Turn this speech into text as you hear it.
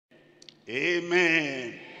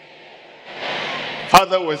Amen.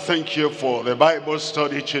 Father, we thank you for the Bible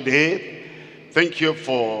study today. Thank you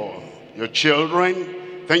for your children.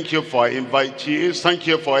 Thank you for invitees. Thank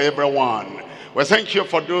you for everyone. We thank you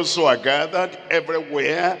for those who are gathered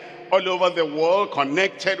everywhere, all over the world,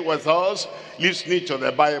 connected with us, listening to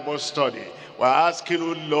the Bible study. We're asking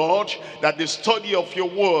you, Lord, that the study of your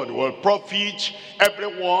word will profit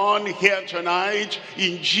everyone here tonight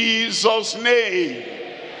in Jesus' name.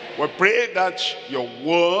 We pray that your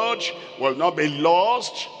word will not be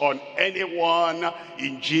lost on anyone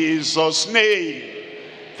in Jesus' name.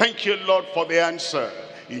 Thank you, Lord, for the answer.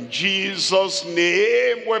 In Jesus'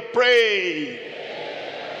 name we pray.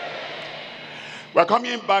 We're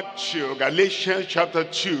coming back to Galatians chapter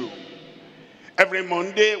 2. Every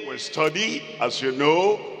Monday we study, as you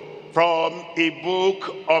know, from a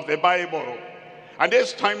book of the Bible. And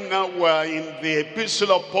this time now we're in the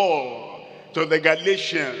Epistle of Paul to the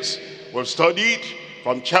Galatians. We've studied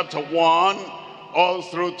from chapter 1 all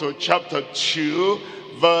through to chapter 2,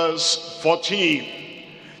 verse 14.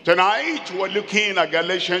 Tonight we're looking at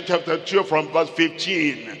Galatians chapter 2 from verse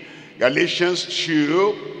 15. Galatians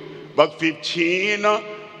 2, verse 15,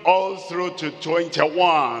 all through to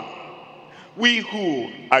 21. We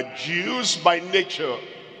who are Jews by nature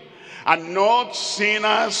and not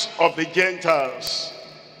sinners of the Gentiles.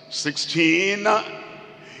 16,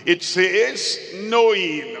 it says,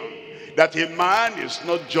 knowing that a man is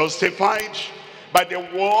not justified by the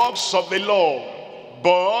works of the law,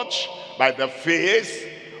 but by the faith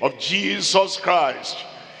of Jesus Christ.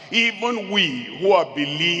 Even we who have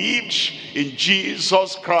believed in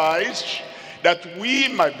Jesus Christ, that we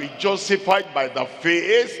might be justified by the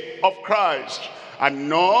faith of Christ, and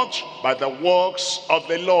not by the works of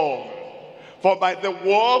the law. For by the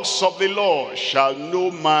works of the law shall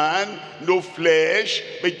no man, no flesh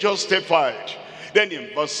be justified. Then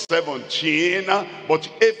in verse 17, but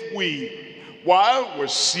if we, while we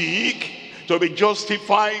seek to be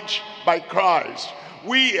justified by Christ,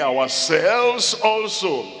 we ourselves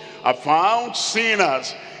also are found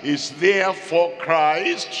sinners, is therefore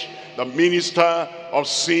Christ the minister of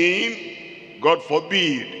sin? God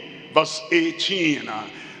forbid. Verse 18,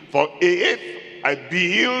 for if I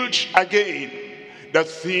build again the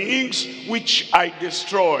things which I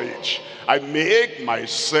destroyed, I make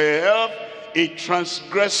myself a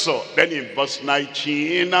transgressor. Then in verse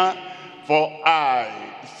 19, for I,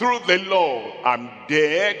 through the law, am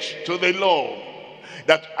dead to the law,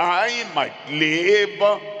 that I might live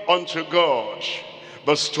unto God.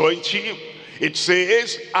 Verse 20, it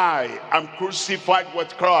says, I am crucified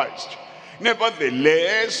with Christ.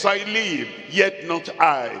 Nevertheless I live, yet not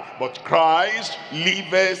I, but Christ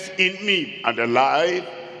liveth in me. And the life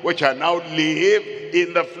which I now live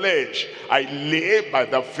in the flesh, I live by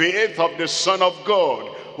the faith of the Son of God,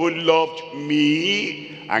 who loved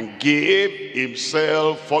me and gave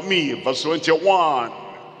himself for me. Verse 21,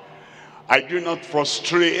 I do not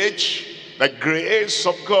frustrate the grace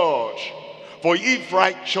of God. For if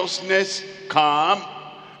righteousness come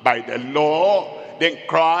by the law, then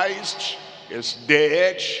Christ is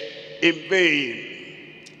dead in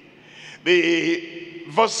vain. The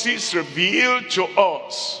verses reveal to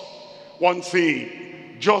us one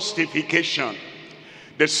thing: justification.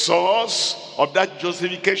 The source of that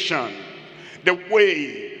justification, the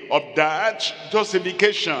way of that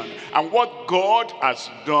justification, and what God has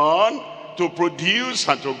done to produce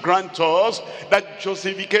and to grant us that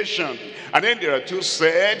justification. And then there are two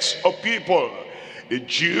sets of people: the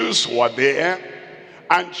Jews who are there,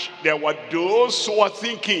 and there were those who were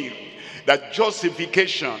thinking that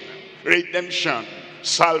justification, redemption,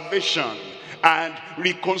 salvation, and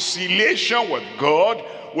reconciliation with God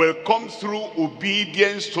will come through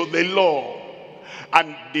obedience to the law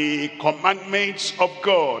and the commandments of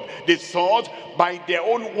God. They thought by their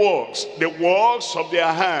own works, the works of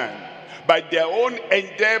their hand, by their own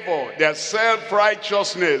endeavor, their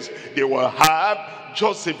self-righteousness, they will have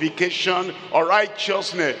justification or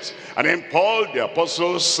righteousness. And then Paul the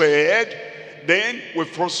apostle said, then we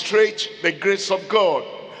frustrate the grace of God,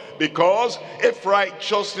 because if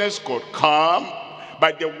righteousness could come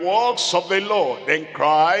by the works of the law, then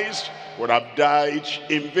Christ would have died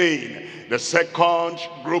in vain. The second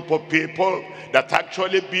group of people that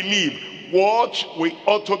actually believe what we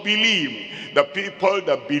ought to believe, the people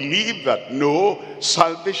that believe that no,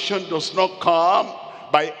 salvation does not come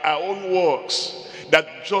by our own works,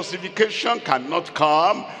 that justification cannot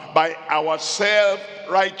come by our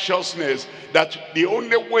self-righteousness, that the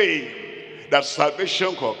only way that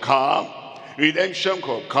salvation could come, redemption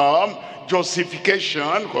could come,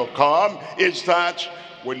 justification could come, is that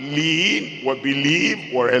we lean, we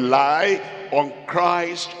believe, we rely on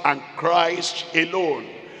Christ and Christ alone.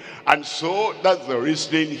 And so that's the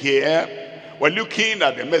reason here. We're looking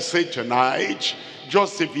at the message tonight,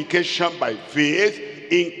 justification by faith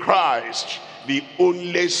in Christ, the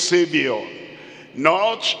only Savior.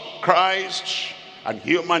 Not Christ and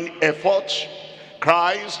human effort,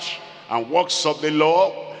 Christ and works of the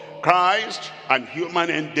law, Christ and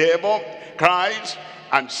human endeavor, Christ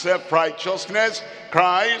and self-righteousness,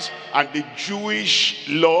 Christ and the Jewish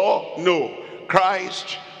law. No,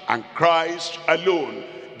 Christ and Christ alone.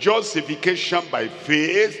 Justification by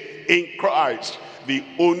faith in Christ, the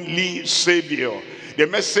only Savior. The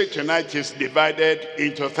message tonight is divided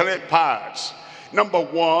into 3 parts. Number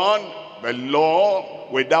 1, the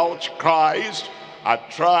law without Christ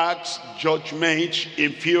attracts judgment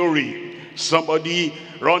in fury. Somebody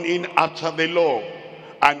running after the law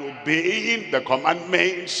and obeying the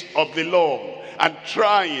commandments of the law and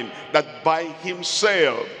trying that by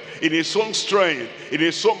himself, in his own strength, in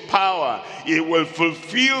his own power, he will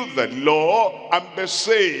fulfill the law and be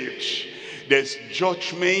saved. There's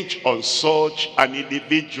judgment on such an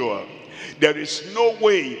individual. There is no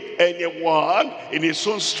way anyone in his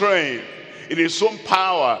own strength, in his own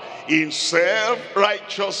power, in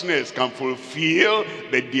self-righteousness can fulfill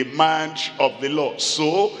the demand of the law.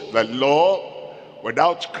 So the law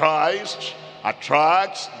without Christ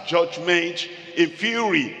attracts judgment in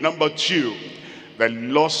fury. Number 2, the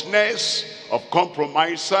lostness of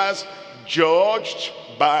compromisers judged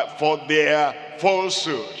for their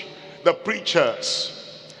falsehood. The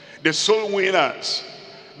preachers, the soul winners,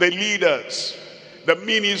 the leaders, the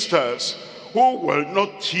ministers who will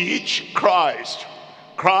not teach Christ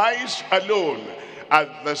alone as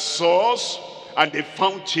the source and the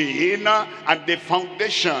fountain and the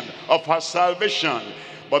foundation of our salvation.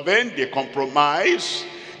 But then they compromise,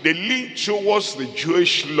 they lean towards the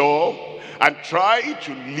Jewish law and try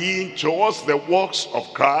to lean towards the works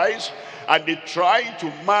of Christ, and they try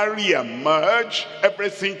to marry and merge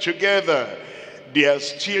everything together. They are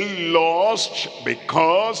still lost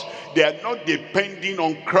because they are not depending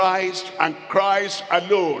on Christ and Christ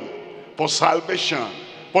alone for salvation,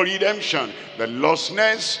 for redemption. The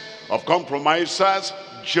lostness of compromisers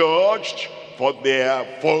judged for their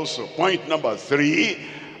falsehood. Point number 3,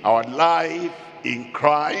 our life in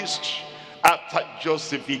Christ after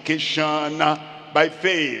justification by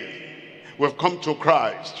faith. We've come to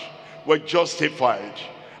Christ. We're justified.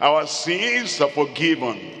 Our sins are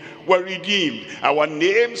forgiven. We're redeemed. Our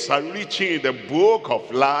names are written in the book of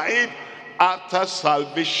life. After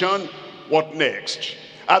salvation, what next?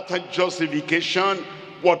 After justification,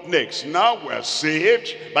 what next? Now we're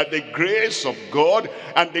saved by the grace of God,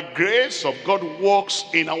 and the grace of God works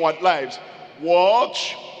in our lives. What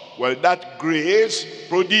will that grace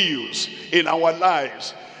produce in our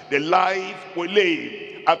lives? The life we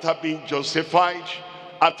live after being justified,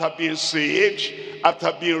 after being saved,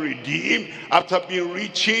 after being redeemed, after being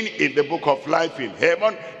written in the book of life in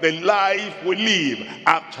heaven. The life we live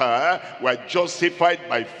after we're justified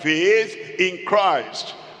by faith in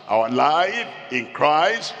Christ. Our life in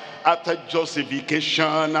Christ after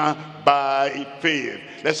justification by faith.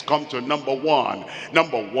 Let's come to number 1.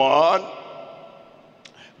 Number 1,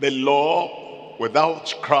 the law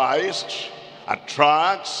without Christ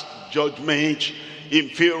attracts judgment in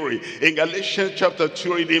fury. In Galatians chapter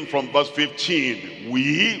 2, reading from verse 15,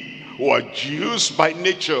 we who are Jews by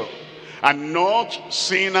nature and not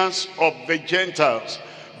sinners of the Gentiles.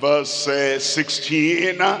 Verse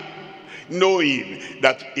 16, knowing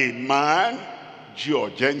that a man, Jew or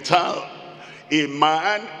Gentile, a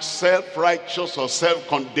man self-righteous or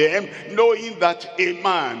self-condemned, knowing that a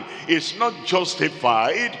man is not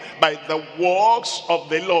justified by the works of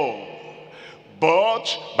the law,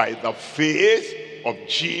 but by the faith of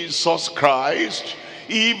Jesus Christ.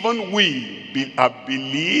 Even we have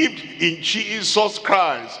believed in Jesus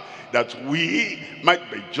Christ, that we might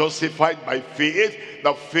be justified by faith,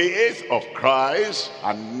 the faith of Christ,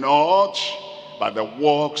 and not by the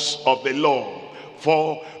works of the law.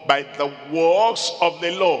 For by the works of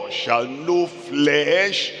the law shall no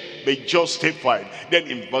flesh be justified. Then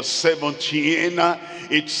in verse 17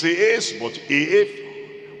 it says, but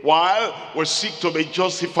if while we seek to be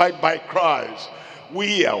justified by Christ,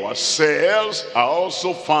 we ourselves are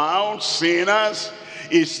also found sinners,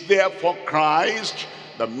 is therefore Christ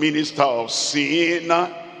the minister of sin?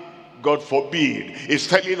 God forbid. It's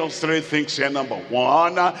telling us 3 things here. Number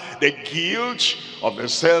 1, the guilt of the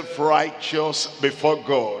self-righteous before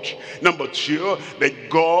God. Number 2, the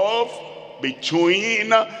gulf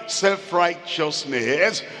between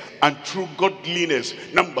self-righteousness and true godliness.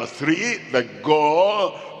 Number 3, the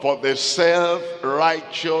goal for the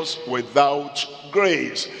self-righteous without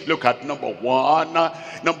grace. Look at number 1.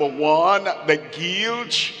 Number 1, the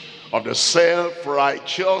guilt of the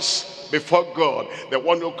self-righteous before God. The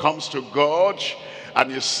one who comes to God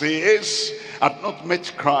and he says, I've not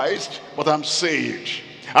met Christ, but I'm saved.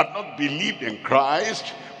 I've not believed in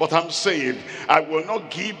Christ, but I'm saved. I will not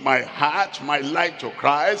give my heart, my life to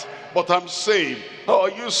Christ, but I'm saved. How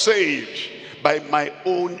are you saved? By my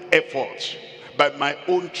own effort, by my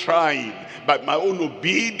own trying, by my own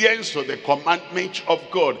obedience to the commandment of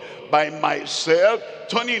God, by myself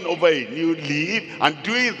turning over a new leaf and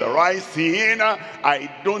doing the right thing. I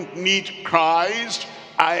don't need Christ.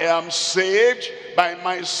 I am saved by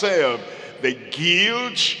myself. The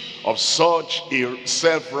guilt of such a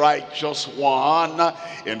self-righteous one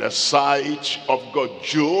in the sight of God.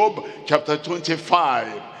 Job chapter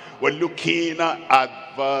 25. We're looking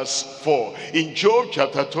at verse 4. In Job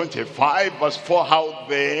chapter 25 verse 4, how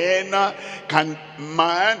then can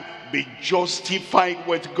man be justified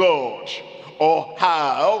with God? Or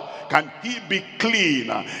how can he be clean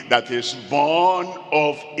that is born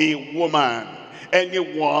of a woman?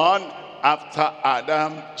 Anyone after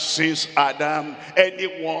Adam, since Adam,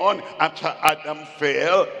 anyone after Adam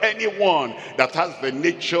fell, anyone that has the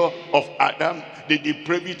nature of Adam, the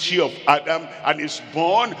depravity of Adam, and is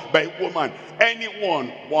born by a woman, anyone,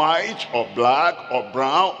 white or black or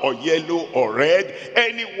brown or yellow or red,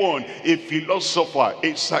 anyone, a philosopher,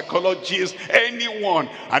 a psychologist, anyone,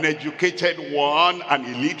 an educated one, an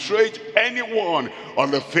illiterate, anyone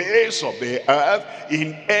on the face of the earth,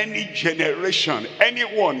 in any generation,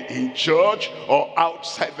 anyone in church or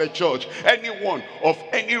outside the church, anyone of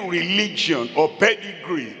any religion or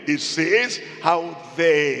pedigree, it says, how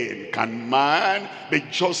then can man be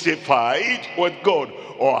justified with God?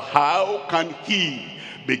 Or how can he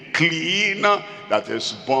be clean that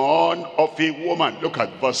is born of a woman? Look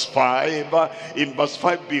at verse 5. In verse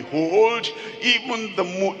 5, behold,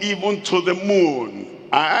 even to the moon,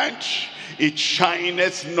 and it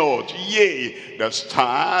shineth not, yea, the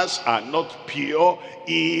stars are not pure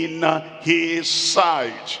in his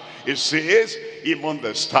sight. It says, even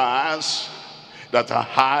the stars that are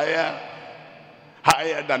higher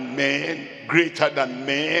than men, greater than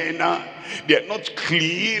men, they are not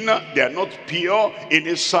clean, they are not pure in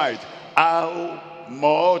his sight. How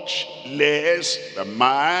much less the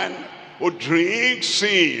man who drinks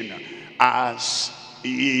sin as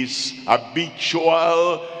his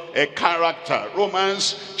habitual character.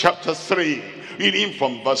 Romans chapter 3, reading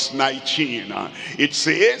from verse 19. It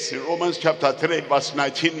says in Romans chapter 3 verse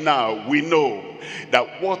 19, now we know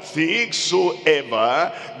that what things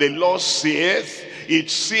soever the law saith, it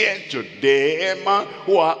saith to them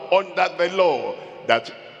who are under the law,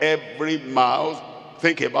 that every mouth,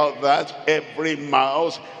 think about that, every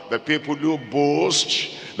mouth, the people who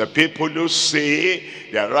boast, the people who say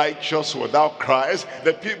they're righteous without Christ,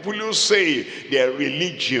 the people who say their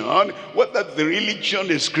religion, whether the religion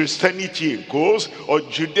is Christianity in course, or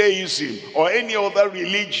Judaism, or any other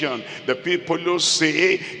religion, the people who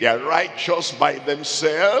say they are righteous by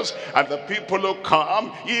themselves, and the people who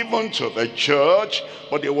come even to the church,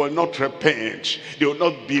 but they will not repent, they will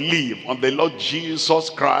not believe on the Lord Jesus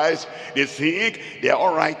Christ. They think they are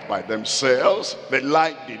all right by themselves, they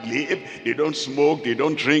like, they live, they don't smoke, they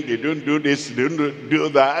don't drink, they don't do this, they don't do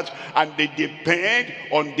that, and they depend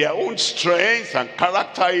on their own strength and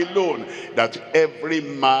character alone, that every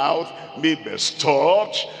mouth may be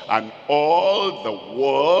stopped and all the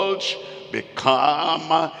world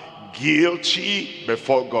become guilty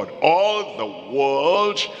before God. All the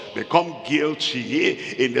world become guilty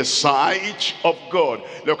in the sight of God.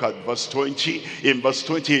 Look at verse 20. In verse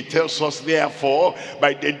 20 it tells us, therefore,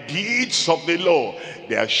 by the deeds of the law,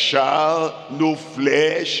 there shall no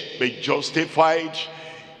flesh be justified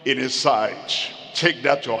in his sight. Take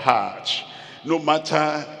that to heart. No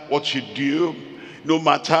matter what you do, no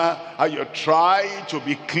matter how you try to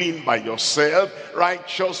be clean by yourself,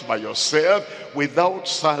 righteous by yourself, without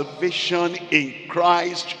salvation in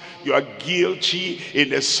Christ, you are guilty in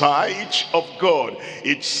the sight of God.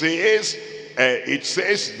 It says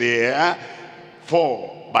there,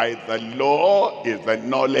 for by the law is the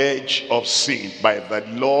knowledge of sin. By the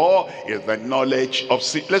law is the knowledge of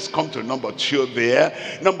sin. Let's come to number 2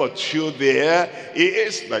 there. Number 2 there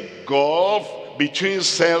is the gulf between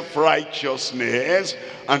self-righteousness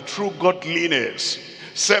and true godliness.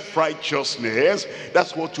 Self-righteousness,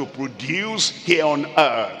 that's what you produce here on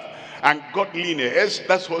earth. And godliness,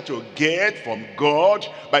 that's what you get from God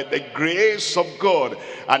by the grace of God.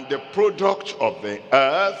 And the product of the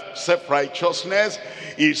earth, self-righteousness,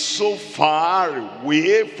 is so far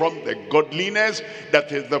away from the godliness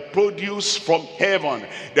that is the produce from heaven.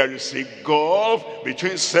 There is a gulf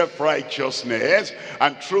between self-righteousness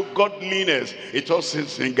and true godliness. It also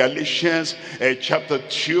says in Galatians chapter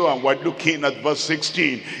 2, and we're looking at verse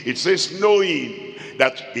 16. It says, knowing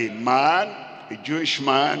that a man, a Jewish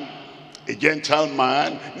man, a Gentile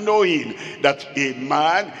man, knowing that a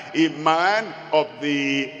man of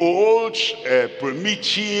the old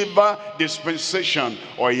primitive dispensation,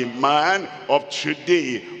 or a man of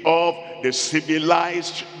today, of the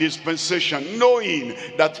civilized dispensation, knowing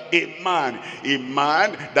that a man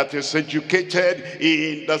that is educated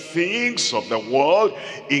in the things of the world,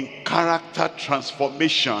 in character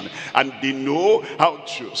transformation, and they know how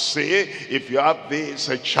to say, if you have this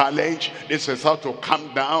challenge, this is how to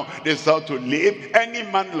calm down, this is how to live. Any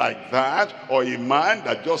man like that, or a man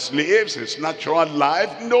that just lives his natural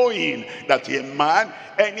life, knowing that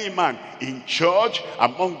any man in church,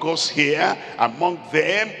 among us here, among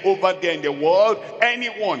them over there in the world,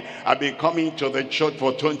 anyone. I've been coming to the church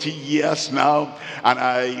for 20 years now, and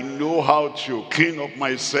I know how to clean up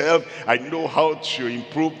myself. I know how to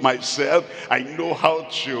improve myself. I know how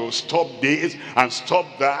to stop this and stop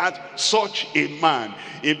that. Such a man,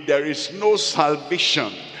 if there is no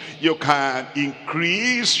salvation, you can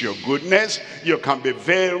increase your goodness, you can be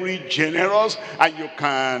very generous, and you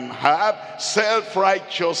can have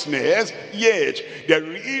self-righteousness, yet there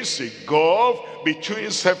is a gulf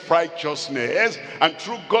between self-righteousness and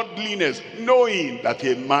true godliness, knowing that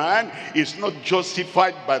a man is not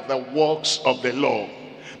justified by the works of the law.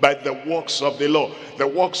 By the works of the law. The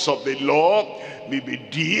works of the law may be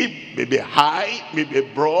deep, may be high, may be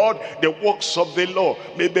broad. The works of the law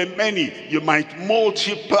may be many. You might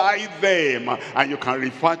multiply them, and you can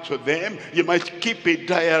refer to them. You might keep a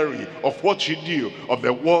diary of what you do, of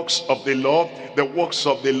the works of the law. The works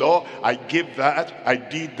of the law, I gave that, I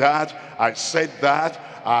did that, I said that,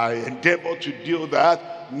 I endeavored to do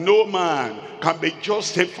that. No man can be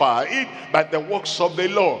justified by the works of the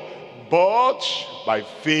law, but by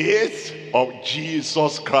faith of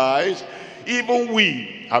Jesus Christ. Even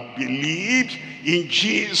we have believed in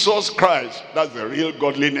Jesus Christ. That's the real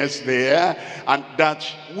godliness there. And that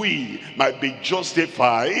we might be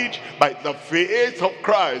justified by the faith of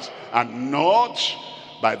Christ, and not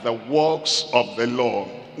by the works of the law.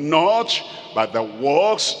 Not by the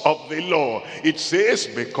works of the law. It says,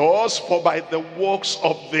 because for by the works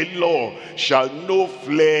of the law shall no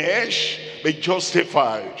flesh be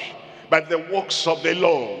justified. By the works of the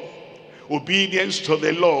law, obedience to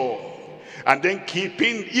the law, and then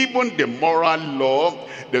keeping even the moral law,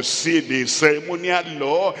 the ceremonial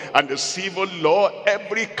law, and the civil law,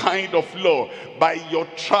 every kind of law. By your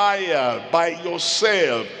trial, by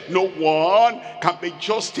yourself, no one can be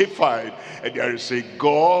justified. And there is a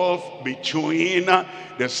gulf between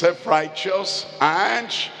the self-righteous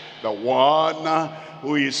and the one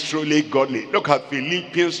who is truly godly. Look at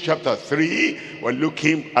Philippians chapter 3. We're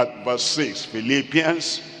looking at verse 6.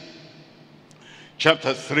 Philippians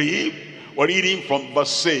chapter 3. We're reading from verse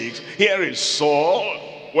 6. Here is Saul,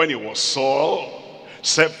 when he was Saul,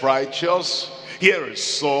 self-righteous. Here is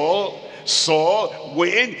Saul,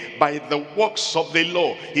 when by the works of the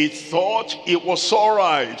law, he thought it was all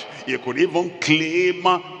right. He could even claim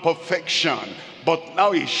perfection. But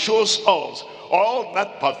now he shows us all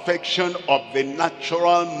that perfection of the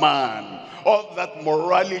natural man, all that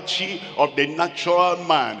morality of the natural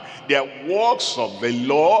man. They are works of the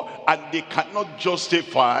law, and they cannot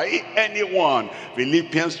justify anyone.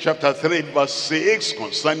 Philippians chapter 3 verse 6,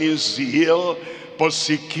 concerning zeal,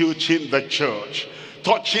 persecuting the church,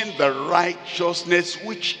 touching the righteousness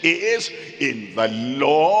which is in the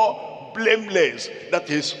law, blameless. That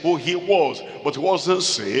is who he was. But he wasn't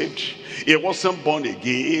saved. He wasn't born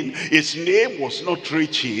again. His name was not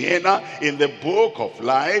written in the book of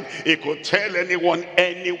life. He could tell anyone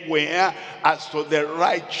anywhere as to the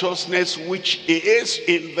righteousness which is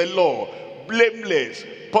in the law. Blameless,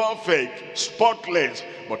 perfect, spotless.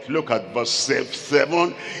 But look at verse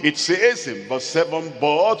 7. It says in verse 7,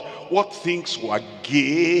 but what things were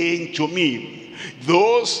gain to me,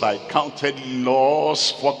 those I counted loss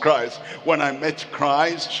for Christ. When I met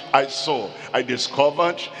Christ, I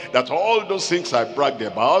discovered that all those things I bragged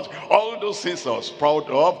about, all those things I was proud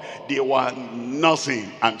of, they were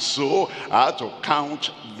nothing. And so I had to count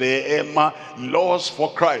them loss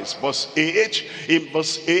for Christ. Verse 8, in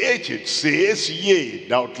verse 8 it says, yea,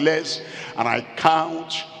 doubtless, and I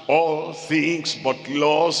count all things but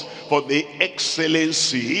loss for the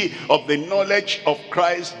excellency of the knowledge of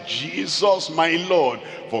Christ Jesus my Lord,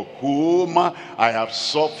 for whom I have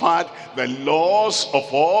suffered the loss of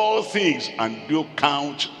all things, and do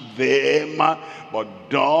count them but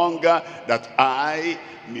dung, that I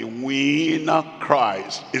may win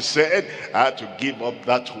Christ. He said, I had to give up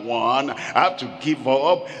that one. I have to give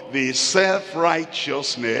up the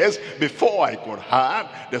self-righteousness before I could have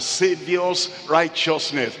the Savior's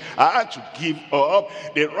righteousness. I had to give up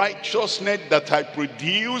the righteousness that I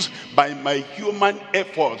produce by my human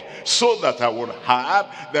effort, so that I would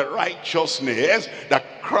have the righteousness that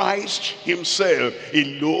Christ himself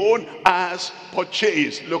alone has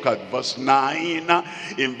purchased. Look at verse 9.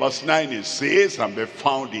 In verse 9 it says, and be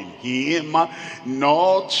found in him,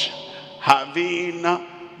 not having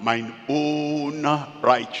mine own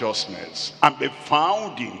righteousness. And be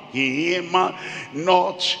found in him,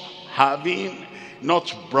 not having,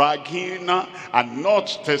 not bragging, and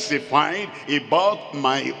not testifying about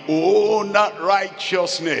my own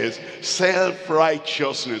righteousness,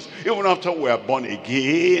 self-righteousness. Even after we are born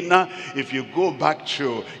again, if you go back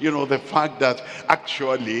to, the fact that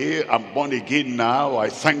actually I'm born again now, I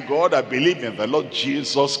thank God, I believe in the Lord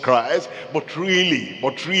Jesus Christ, but really,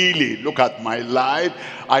 look at my life.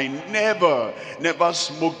 I never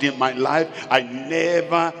smoked in my life. I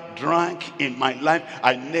never drank in my life.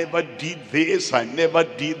 I never did this, I never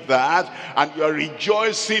did that. And you are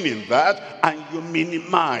rejoicing in that, and you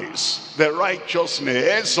minimize the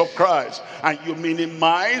righteousness of Christ, and you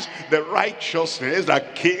minimize the righteousness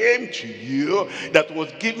that came to you, that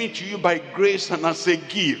was given to you by grace and as a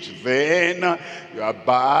gift. Then you are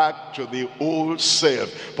back to the old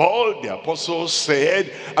self. Paul the apostle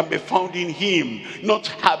said, and be found in him, not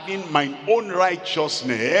having mine own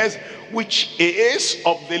righteousness, which is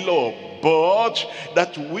of the law, but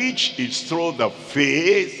that which is through the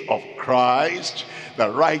faith of Christ, the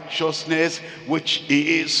righteousness which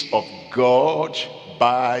is of God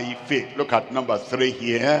by faith. Look at number 3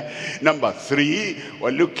 here. Number 3,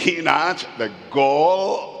 we're looking at the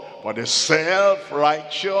gall for the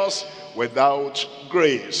self-righteous without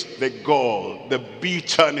grace. The gall, the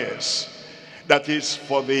bitterness that is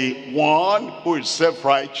for the one who is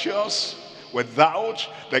self-righteous without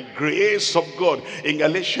the grace of God. In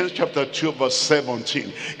Galatians chapter 2 verse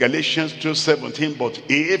 17, Galatians 2:17, but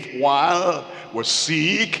if while we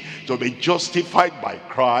seek to be justified by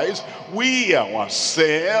Christ, we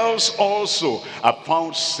ourselves also are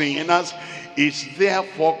found sinners, is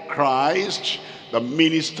therefore Christ the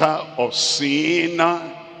minister of sin?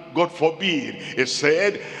 God forbid. He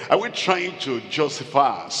said, are we trying to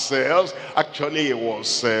justify ourselves? Actually, he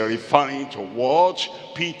was referring to what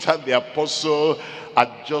Peter the apostle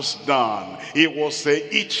had just done. He was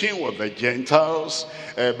eating with the Gentiles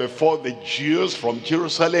before the Jews from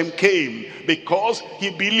Jerusalem came, because he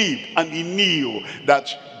believed and he knew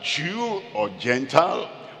that Jew or Gentile,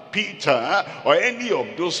 Peter or any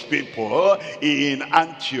of those people in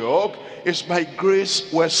Antioch, is by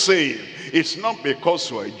grace we're saved. It's not because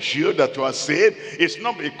you are a Jew that you are saved. It's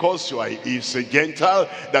not because you are a Gentile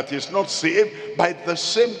that is not saved. By the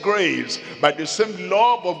same grace, by the same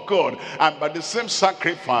love of God, and by the same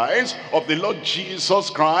sacrifice of the Lord Jesus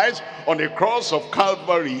Christ on the cross of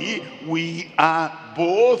Calvary, we are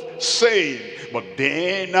both saved. But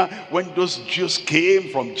then when those Jews came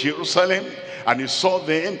from Jerusalem and he saw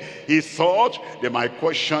them, he thought they might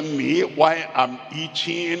question me why I'm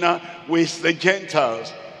eating with the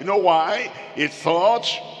Gentiles. You know why? He thought,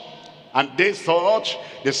 and they thought,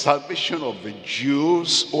 the salvation of the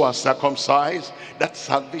Jews who are circumcised, that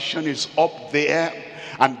salvation is up there.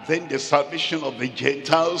 And then the salvation of the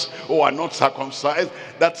Gentiles who are not circumcised,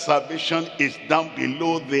 that salvation is down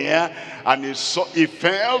below there. And he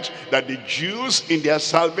felt that the Jews in their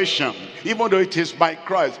salvation, even though it is by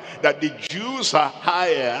Christ, that the Jews are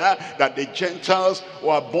higher than the Gentiles who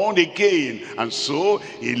are born again. And so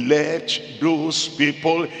he left those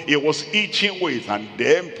people he was eating with. And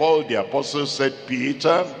then Paul the apostle said,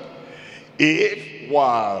 Peter, if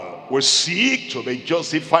while we seek to be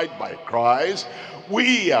justified by Christ,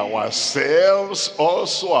 we ourselves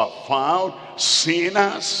also are found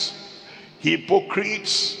sinners,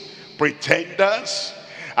 hypocrites, pretenders,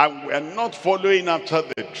 and we are not following after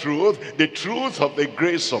the truth of the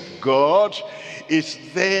grace of God, is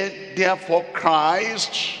therefore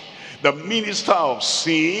Christ, the minister of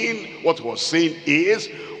sin. What he was saying is,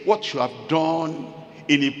 what you have done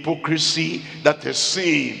in hypocrisy, that is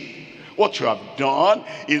sin. What you have done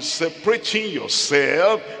is separating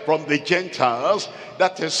yourself from the Gentiles,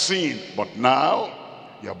 that is sin. But now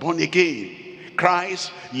you are born again.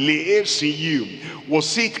 Christ lives in you.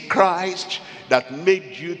 Was it Christ that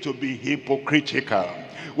made you to be hypocritical?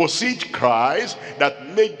 Was it Christ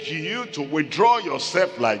that made you to withdraw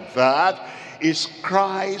yourself like that? Is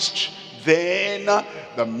Christ then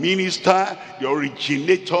the minister, the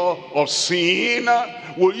originator of sin?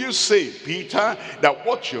 Will you say, Peter, that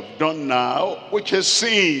what you've done now, which is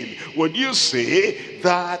sin, would you say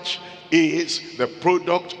that is the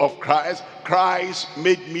product of Christ? Christ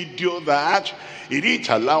made me do that. He didn't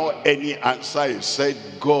allow any answer. He said,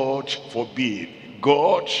 God forbid.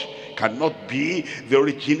 God cannot be the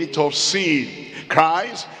originator of sin.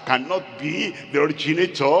 Christ cannot be the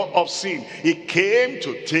originator of sin. He came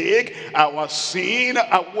to take our sin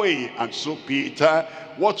away. And so, Peter,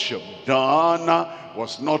 what you've done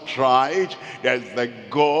was not right. There's the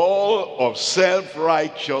goal of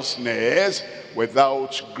self-righteousness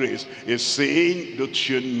without grace. He's saying, don't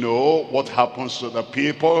you know what happens to the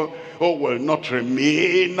people who will not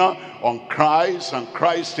remain on Christ and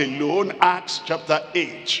Christ alone? Acts chapter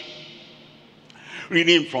 8.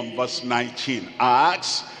 Reading from verse 19.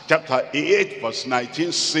 Acts chapter 8 verse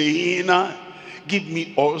 19, saying, give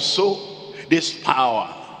me also this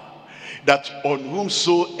power, that on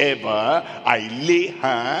whomsoever I lay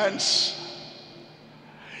hands,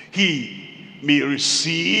 he may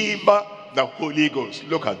receive the Holy Ghost.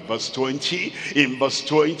 Look at verse 20. In verse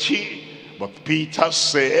 20, but Peter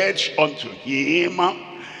said unto him,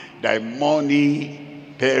 thy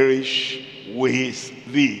money perish with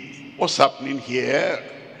thee. What's happening here?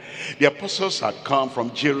 The apostles had come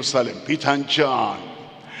from Jerusalem, Peter and John.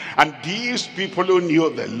 And these people who knew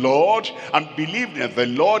the Lord and believed in the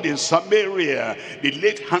Lord in Samaria, they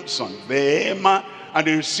laid hands on them and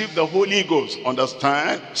they received the Holy Ghost.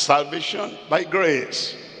 Understand? Salvation by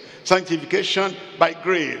grace. Sanctification by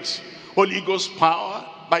grace. Holy Ghost power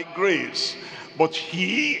by grace. But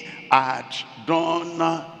he had done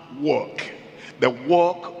work. The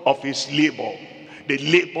work of his labor. The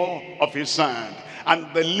labor of his hand. And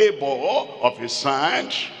the labor of his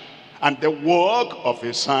hand and the work of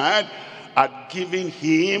his hand had given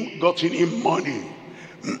him, gotten him money.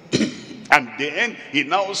 And then he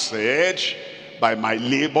now said, by my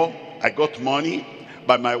labor I got money,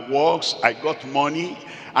 by my works I got money,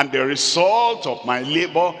 and the result of my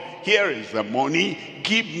labor, here is the money.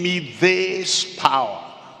 Give me this power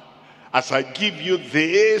as I give you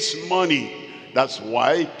this money. That's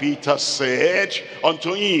why Peter said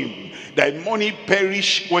unto him, thy money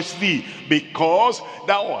perish with thee, because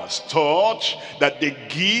thou hast taught that the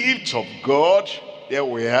gift of God, there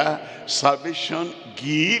were salvation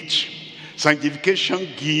gift, sanctification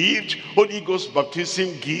gift, Holy Ghost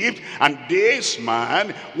baptism gift, and this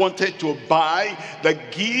man wanted to buy the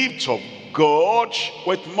gift of God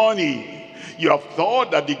with money. You have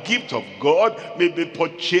thought that the gift of God may be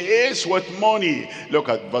purchased with money. Look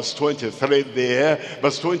at verse 23 there.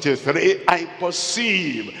 Verse 23, I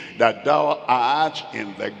perceive that thou art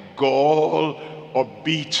in the gall of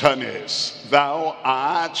bitterness. Thou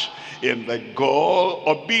art in the gall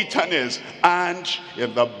of bitterness and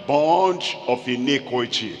in the bond of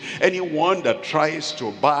iniquity. Anyone that tries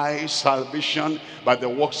to buy salvation by the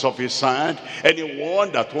works of his hand,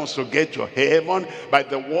 anyone that wants to get to heaven by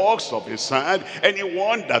the works of his hand,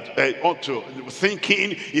 anyone that ought to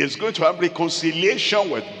thinking he is going to have reconciliation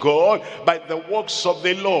with God by the works of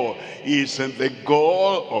the law, is in the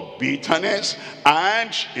gall of bitterness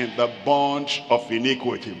and in the bond of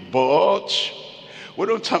iniquity. But we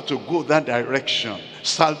don't have to go that direction.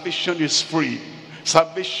 Salvation is free.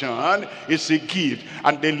 Salvation is a gift.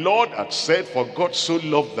 And the Lord had said, for God so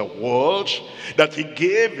loved the world that he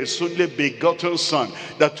gave his only begotten Son,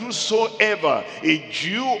 that whosoever, a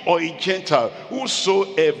Jew or a Gentile,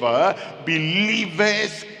 whosoever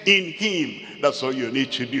believeth in him. That's all you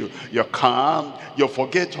need to do. You come, you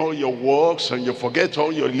forget all your works, and you forget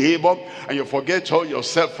all your labor, and you forget all your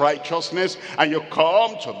self-righteousness, and you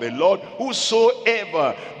come to the Lord.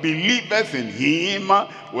 Whosoever believeth in him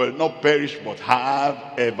will not perish but have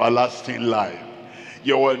everlasting life.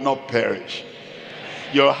 You will not perish.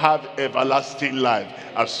 You'll have everlasting life.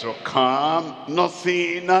 As you come,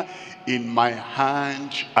 nothing in my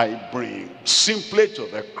hand I bring. Simply to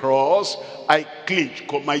the cross I cling.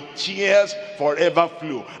 My tears forever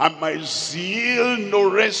flow, and my zeal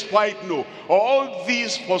no respite know. All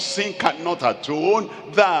these for sin cannot atone.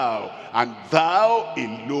 Thou, and thou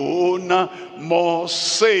alone,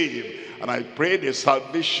 must save. And I pray the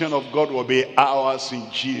salvation of God will be ours in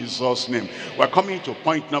Jesus' name. We're coming to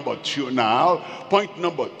point number 2 now. Point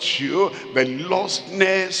number 2, the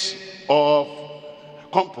lostness of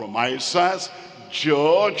compromisers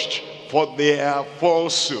judged for their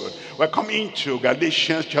falsehood. We're coming to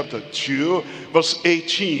Galatians chapter 2 verse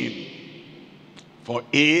 18. For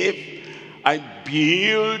if I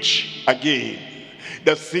build again.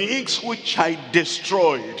 The things which I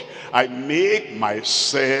destroyed, I make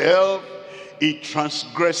myself a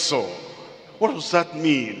transgressor. What does that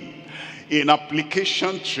mean? In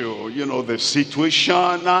application to, the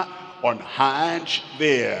situation on hand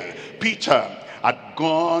there. Peter had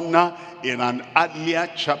gone in an earlier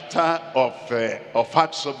chapter of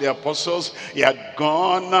Acts of the Apostles. He had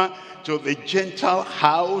gone to the Gentile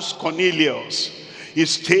house Cornelius. He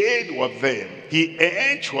stayed with them. He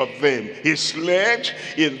ate with them. He slept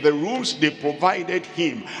in the rooms they provided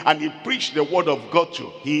him. And he preached the word of God to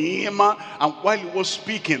him. And while he was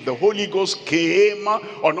speaking, the Holy Ghost came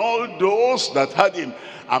on all those that had him.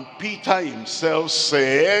 And Peter himself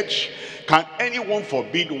said, can anyone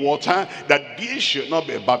forbid water, that they should not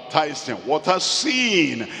be baptized in water,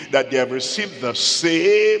 seeing that they have received the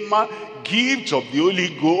same gift of the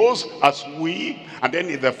Holy Ghost as we? And then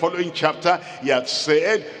in the following chapter, he had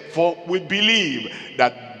said, for we believe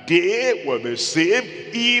that they will be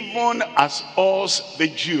saved, even as us, the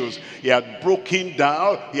Jews. He had broken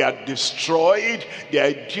down, he had destroyed the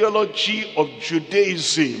ideology of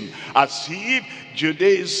Judaism, as if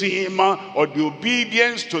Judaism or the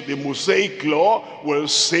obedience to the Mosaic law will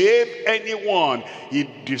save anyone. He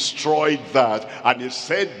destroyed that, and he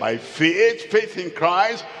said, by faith in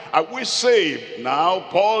Christ, are we saved? Now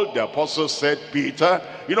Paul the apostle said, Peter,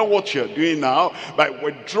 you know what you're doing now? By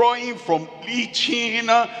withdrawing from eating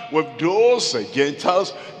with those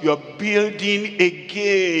Gentiles, you're building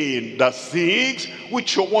again the things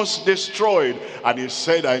which you once destroyed. And he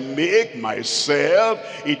said, I make myself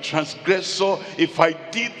a transgressor if I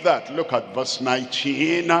did that. Look at verse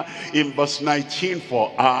 19. In verse 19,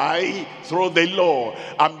 for I, through the law,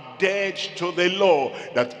 am dead to the law,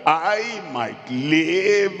 that I might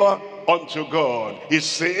live unto God. He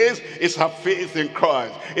says it's our faith in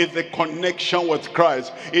Christ, it's the connection with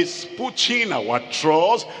Christ, it's putting our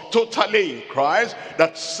trust totally in Christ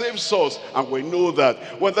that saves us. And we know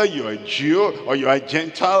that whether you're a Jew or you're a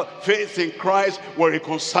Gentile, faith in Christ will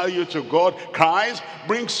reconcile you to God. Christ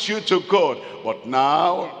brings you to God. But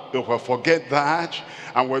now we will forget that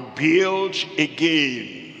and we build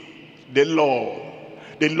again the law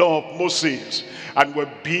of Moses, and we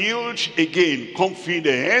build again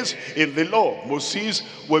confidence in the law of Moses.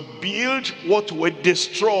 We build what we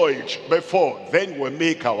destroyed before, then we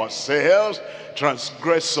make ourselves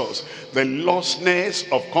transgressors. The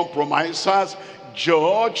lostness of compromisers,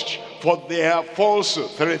 judged for their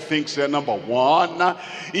falsehood. Three things there. Number one,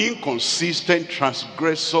 inconsistent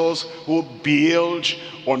transgressors who build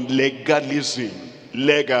on legalism.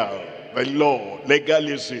 Legal, the law,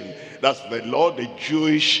 legalism. That's the law, the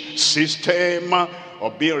Jewish system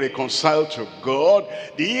of being reconciled to God.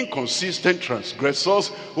 The inconsistent transgressors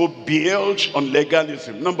who build on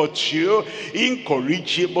legalism. Number two,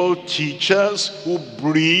 incorrigible teachers who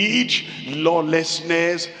breed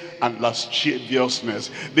lawlessness and lasciviousness.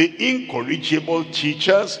 The incorrigible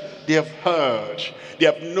teachers, they have heard, they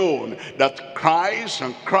have known that Christ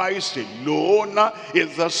and Christ alone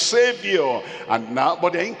is the Savior. And now,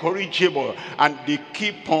 but they're incorrigible, and they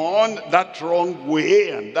keep on that wrong way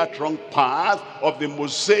and that wrong path of the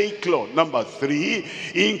Mosaic law. Number three,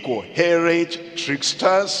 incoherent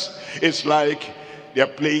tricksters. It's like they're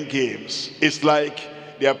playing games. It's like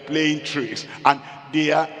they're playing tricks. And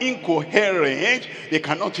they are incoherent. They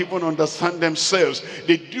cannot even understand themselves.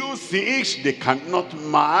 They do things they cannot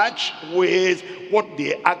match with what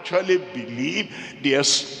they actually believe. They are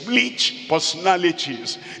split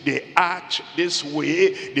personalities. They act this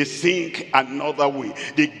way, they think another way.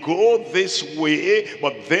 They go this way,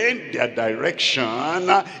 but then their direction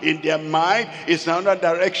in their mind is another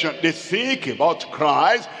direction. They think about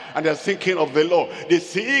Christ and they're thinking of the law. They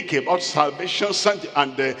think about salvation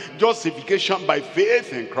and the justification by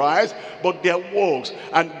faith in Christ, but their works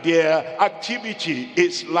and their activity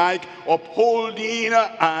is like upholding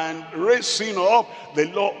and raising up the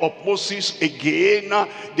law of Moses again.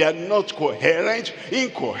 They are not coherent.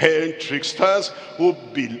 Incoherent tricksters who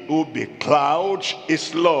becloud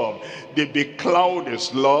his love. They becloud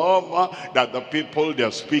his love that the people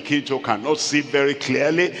they're speaking to cannot see very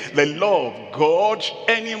clearly the law of God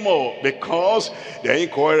anymore because they're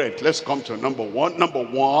incoherent. Let's come to number one. Number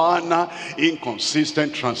one,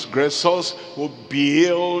 inconsistent transgressors who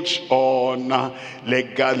build on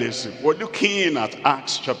legalism. We're looking at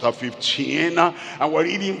Acts chapter 15 and we're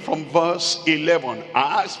reading from verse 11.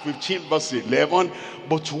 Acts 15 verse 11.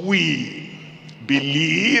 But we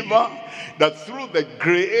believe that through the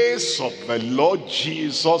grace of the Lord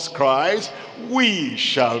Jesus Christ, we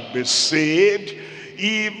shall be saved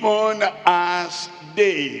even as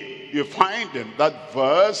they. You find in that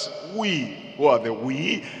verse, we Who are the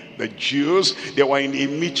we? The Jews. They were in a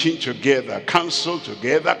meeting together, council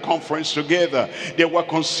together, conference together. They were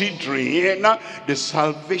considering the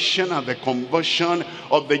salvation and the conversion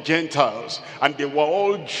of the Gentiles. And they were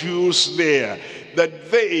all Jews there.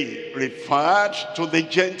 That they referred to the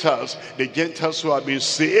Gentiles who had been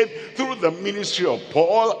saved through the ministry of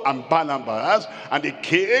Paul and Barnabas, and they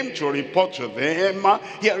came to report to them,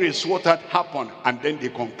 here is what had happened. And then they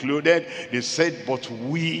concluded, they said, but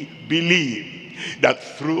we believe that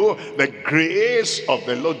through the grace of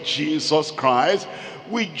the Lord Jesus Christ,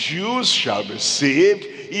 we Jews shall be saved,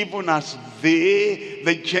 even as they,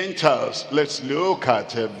 the Gentiles. Let's look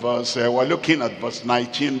at we're looking at verse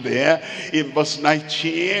 19 there. In verse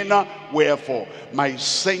 19, wherefore my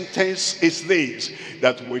sentence is this,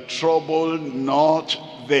 that we trouble not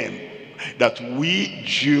them, that we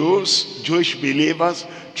Jews, Jewish believers,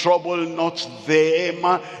 trouble not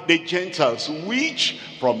them, the Gentiles, which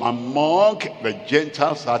from among the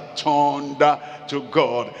Gentiles are turned to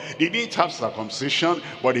God. They didn't have circumcision,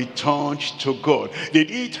 but they turned to God. They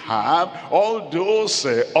didn't have all those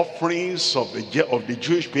offerings of the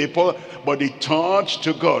Jewish people, but they turned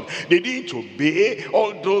to God. They didn't obey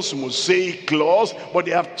all those Mosaic laws, but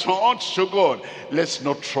they have turned to God. Let's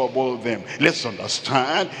not trouble them. Let's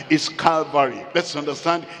understand it's Calvary. Let's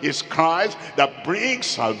understand it's Christ that brings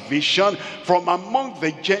salvation from among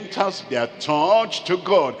the Gentiles. They are turned to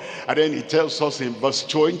God. And then he tells us in verse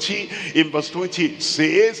 20, it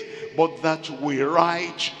says, but that we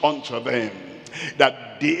write unto them,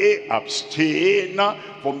 that they abstain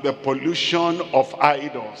from the pollution of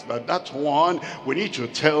idols. That one, we need to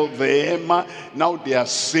tell them, now they are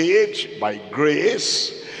saved by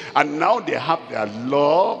grace, and now they have their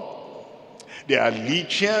love, their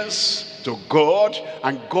allegiance to God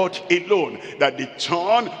and God alone, that they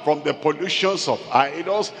turn from the pollutions of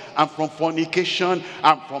idols and from fornication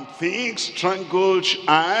and from things strangled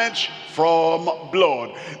and from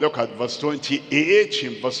blood. Look at verse 28.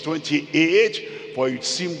 In verse 28, for it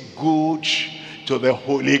seemed good to the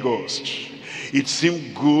Holy Ghost. It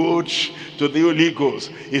seemed good to the Holy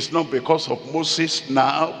Ghost. It's not because of Moses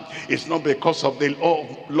now. It's not because of the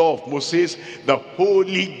law of Moses. The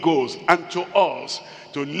Holy Ghost, and to us,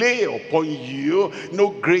 to lay upon you no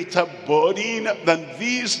greater burden than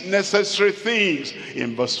these necessary things.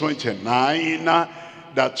 In verse 29,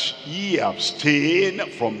 that ye abstain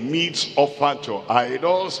from meats offered to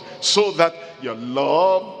idols, so that your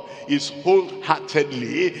love is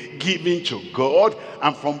wholeheartedly given to God,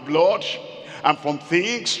 and from blood, and from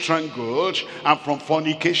things strangled, and from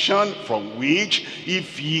fornication, from which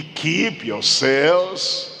if ye keep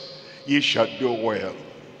yourselves, ye shall do well.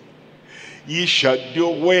 Ye shall do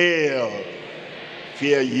well.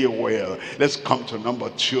 Fear ye well. Let's come to number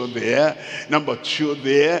 2 there. Number 2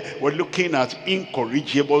 there, we're looking at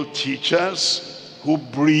incorrigible teachers who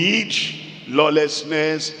breed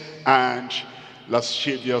lawlessness and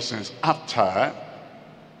lasciviousness. After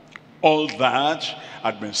all that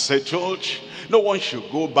had been settled, no one should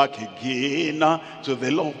go back again to the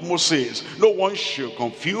law of Moses. No one should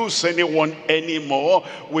confuse anyone anymore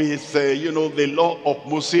with, the law of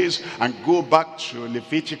Moses and go back to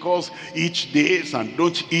Leviticus, eat this and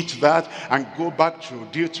don't eat that, and go back to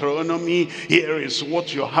Deuteronomy. Here is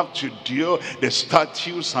what you have to do, the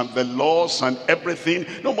statutes and the laws and everything.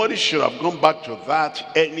 Nobody should have gone back to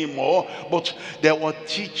that anymore. But there were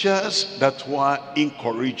teachers that were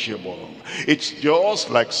incorrigible. It's just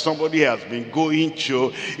like somebody has been going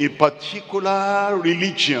to a particular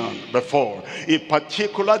religion before, a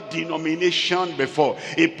particular denomination before,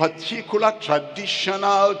 a particular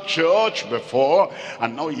traditional church before,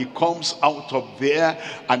 and now he comes out of there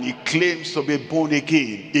and he claims to be born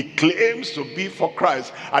again. He claims to be for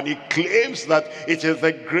Christ, and he claims that it is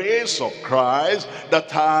the grace of Christ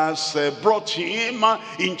that has brought him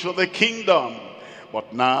into the kingdom.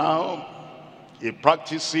 But now he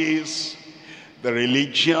practices the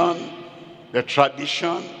religion, the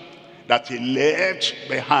tradition that he left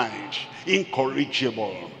behind,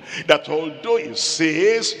 incorrigible. That although he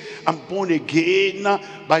says, I'm born again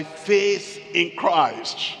by faith in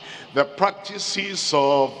Christ, the practices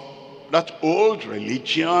of that old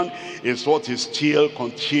religion is what he still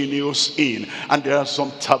continues in. And there are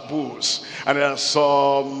some taboos, and there are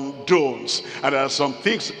some don'ts, and there are some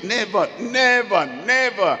things, never,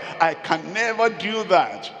 I can never do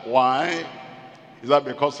that. Why? Is that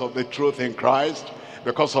because of the truth in Christ?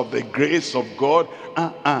 Because of the grace of God?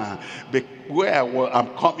 Where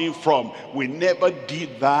I'm coming from, we never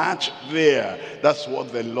did that there. That's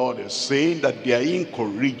what the Lord is saying, that they are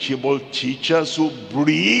incorrigible teachers who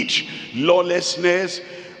breed lawlessness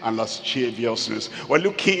and lasciviousness. We're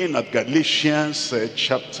looking at Galatians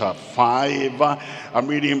chapter 5. I'm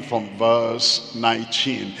reading from verse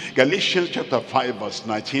 19. Galatians chapter 5 verse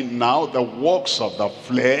 19. Now the works of the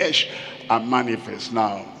flesh are manifest.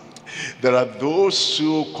 Now there are those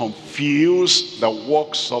who confuse the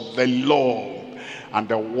works of the law and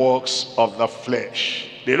the works of the flesh.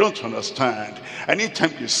 They don't understand.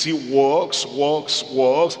 Anytime you see works,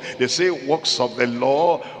 they say works of the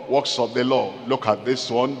law, works of the law. Look at this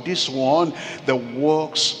one, the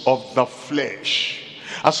works of the flesh.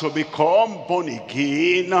 As you become born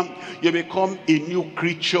again, you become a new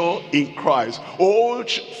creature in Christ. Old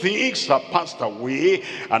things have passed away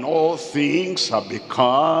and all things have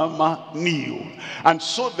become new. And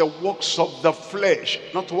so the works of the flesh,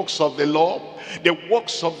 not works of the law, the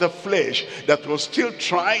works of the flesh that will still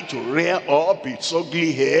try to rear up its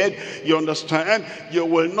ugly head, you understand, you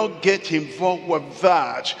will not get involved with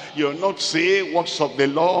that. You'll not say works of the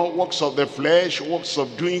law, works of the flesh, works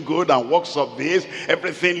of doing good and works of this,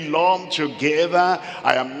 everything lumped together.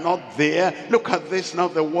 I am not there. Look at this now,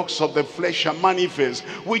 the works of the flesh are manifest.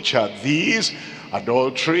 Which are these?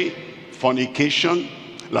 Adultery, fornication,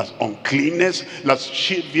 uncleanness,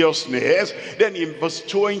 lasciviousness. Then in verse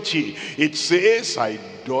 20 it says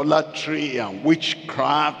idolatry and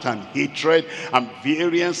witchcraft and hatred and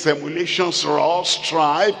variance, emulations, wrath,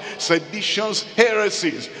 strife, seditions,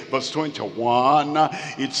 heresies. Verse 21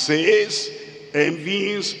 it says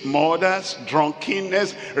envies, murders,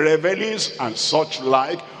 drunkenness, revelings, and such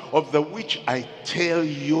like, of the which I tell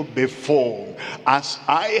you before, as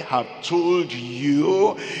I have told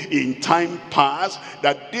you in time past,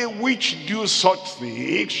 that they which do such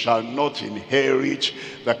things shall not inherit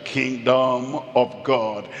the kingdom of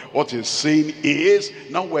God. What he's saying is,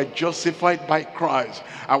 now we're justified by Christ,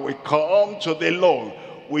 and we come to the Lord,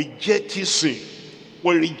 we jettison,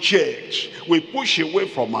 we reject, we push away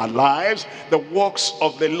from our lives the works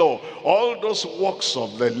of the law. All those works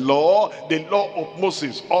of the law of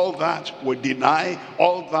Moses, all that we deny,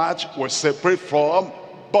 all that we separate from,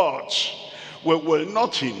 but we will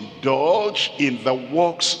not indulge in the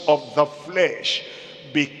works of the flesh,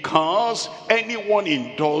 because anyone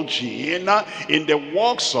indulging in the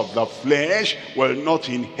works of the flesh will not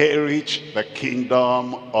inherit the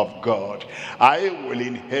kingdom of God. I will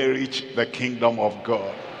inherit the kingdom of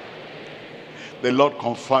God. The Lord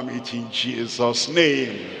confirm it in Jesus'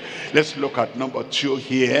 name. Let's look at number 2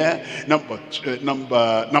 here. Number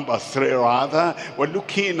 3 rather. We're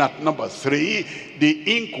looking at number 3,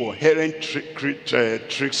 the incoherent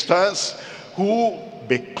tricksters who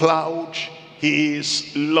becloud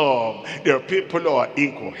his love. There are people who are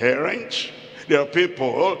incoherent. There are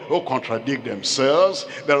people who contradict themselves.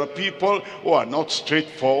 There are people who are not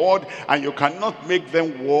straightforward, and you cannot make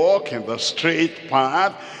them walk in the straight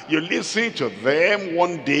path. You listen to them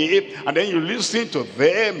one day, and then you listen to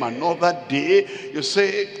them another day. You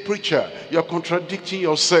say, preacher, you're contradicting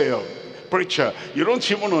yourself. Preacher, you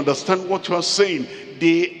don't even understand what you are saying.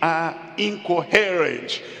 They are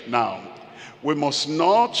incoherent. Now, we must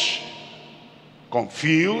not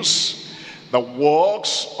confuse the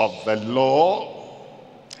works of the law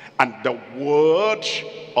and the word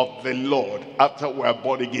of the Lord after we are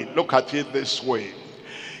born again. Look at it this way.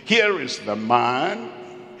 Here is the man,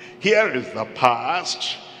 here is the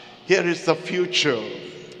past, here is the future.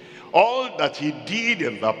 All that he did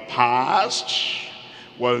in the past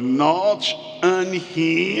will not earn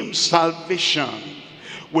him salvation.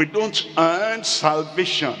 We don't earn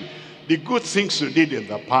salvation. The good things you did in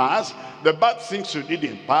the past, the bad things you did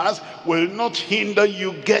in the past will not hinder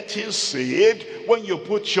you getting saved when you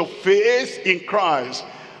put your faith in Christ.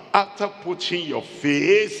 After putting your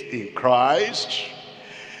faith in Christ,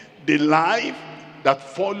 the life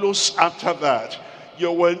that follows after that,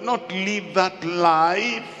 you will not live that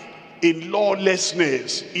life in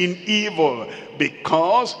lawlessness, in evil,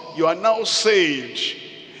 because you are now saved.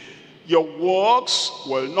 Your works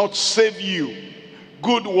will not save you.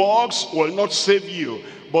 Good works will not save you.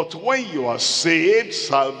 But when you are saved,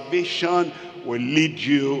 salvation will lead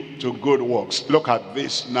you to good works. Look at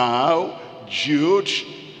this now. Jude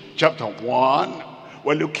chapter 1.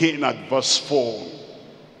 We're looking at verse 4.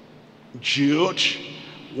 Jude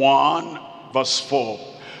 1 verse 4.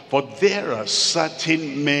 For there are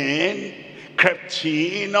certain men crept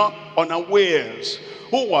in unawares,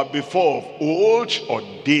 who were before of old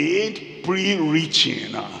ordained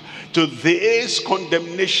pre-reaching to this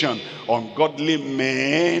condemnation, ungodly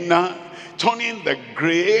men, turning the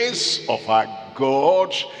grace of our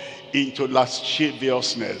God into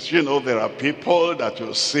lasciviousness. You know, there are people that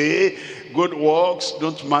will say good works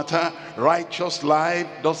don't matter, righteous life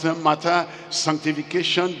doesn't matter,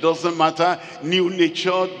 sanctification doesn't matter, new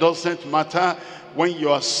nature doesn't matter. When you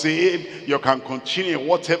are saved, you can continue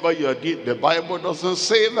whatever you did. The Bible doesn't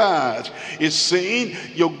say that. It's saying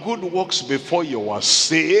your good works before you are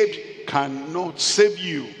saved cannot save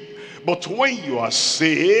you. But when you are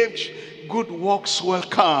saved, good works will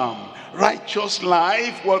come. Righteous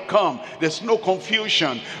life will come. There's no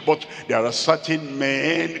confusion. But there are certain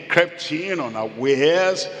men crept in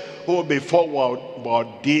unawares who before were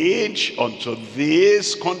ordained unto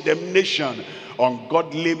this condemnation.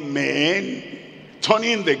 Ungodly men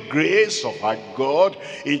turning the grace of our God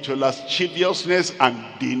into lasciviousness and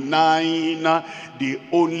denying the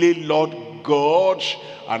only Lord God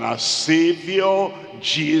and our Savior,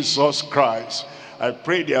 Jesus Christ. I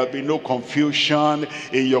pray there will be no confusion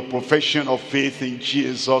in your profession of faith in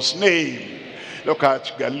Jesus' name. Look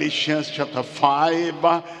at Galatians chapter 5.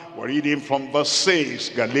 We're reading from verse 6.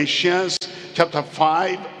 Galatians chapter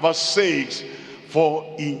 5 verse 6. For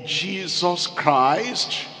in Jesus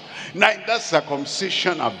Christ neither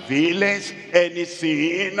circumcision availeth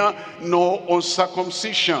anything, nor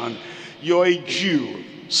uncircumcision. You are a Jew,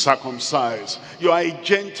 circumcised. You are a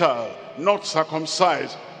Gentile, not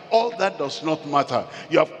circumcised. All that does not matter.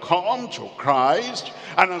 You have come to Christ,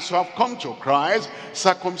 and as you have come to Christ,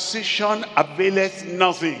 circumcision availeth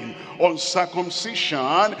nothing.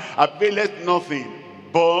 Uncircumcision availeth nothing,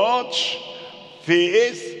 but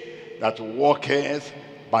faith that worketh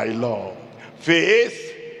by love.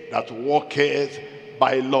 Faith that worketh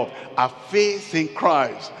by love. Our faith in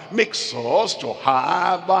Christ makes us to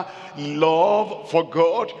have love for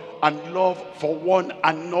God and love for one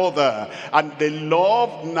another. And the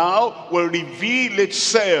love now will reveal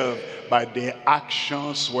itself by the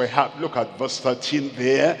actions we have. Look at verse 13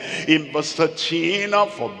 there. In verse 13,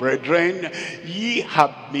 for brethren, ye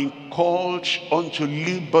have been called unto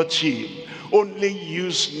liberty. Only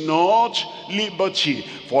use not liberty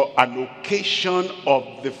for an occasion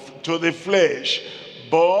to the flesh,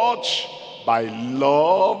 but by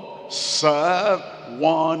love serve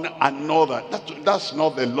one another. That's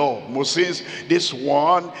not the law of Moses. This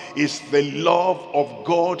one is the love of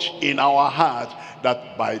God in our heart,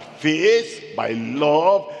 that by faith, by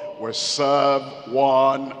love, we serve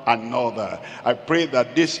one another. I pray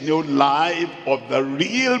that this new life of the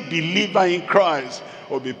real believer in Christ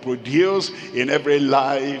will be produced in every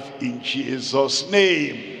life in Jesus'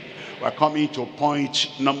 name. We're coming to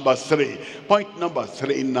point number 3. Point number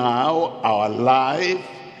 3 now, our life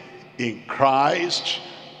in Christ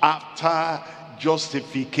after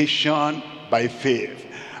justification by faith.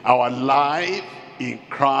 Our life in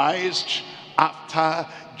Christ after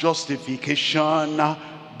justification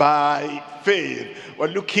by faith. We're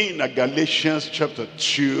looking at Galatians chapter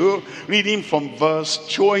 2, reading from verse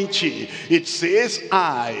 20. It says,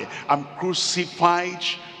 I am crucified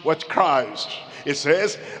with Christ. It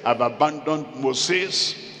says, I've abandoned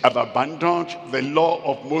Moses, I've abandoned the law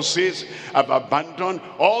of Moses, I've abandoned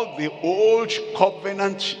all the old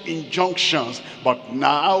covenant injunctions, but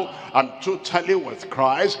now I'm totally with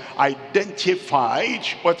Christ, identified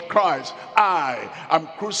with Christ. I am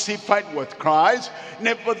crucified with Christ,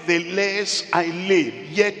 nevertheless I live,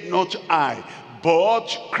 yet not I, but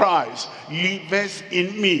Christ liveth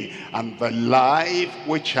in me, and the life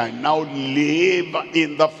which I now live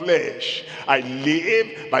in the flesh, I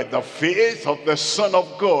live by the faith of the Son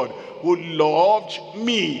of God, who loved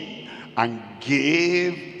me and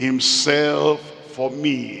gave himself for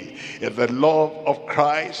me. It's the love of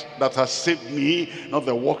Christ that has saved me, not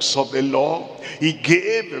the works of the law. He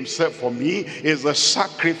gave himself for me. It's the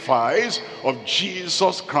sacrifice of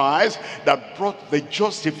Jesus Christ that brought the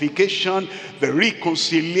justification, the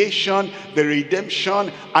reconciliation, the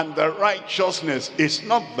redemption, and the righteousness. It's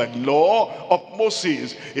not the law of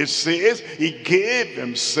Moses. It says he gave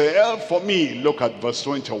himself for me. Look at verse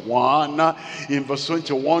 21. In verse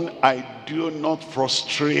 21, I do not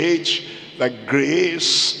frustrate the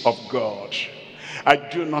grace of God. I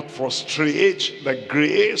do not frustrate the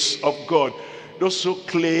grace of God. Those who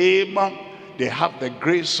claim they have the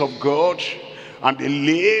grace of God and they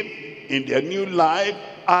live in their new life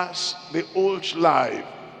as the old life,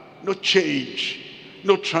 no change,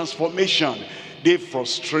 no transformation, they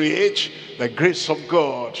frustrate the grace of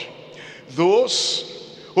God.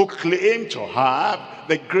 Those who claim to have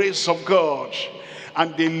the grace of God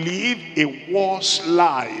and they live a worse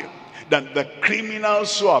life than the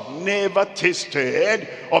criminals who have never tasted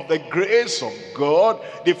of the grace of God,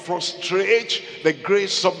 they frustrate the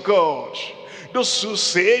grace of God. Those who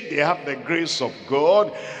say they have the grace of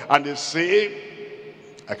God and they say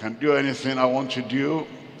I can do anything I want to do.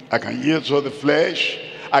 I can yield to the flesh.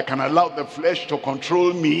 I can allow the flesh to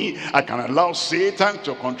control me. I can allow Satan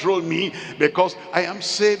to control me because I am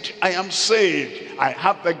saved. I am saved. I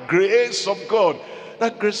have the grace of God.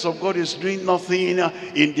 That grace of God is doing nothing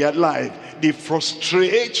in their life. They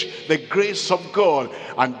frustrate the grace of God.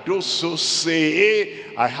 And those who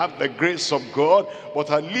say, I have the grace of God, but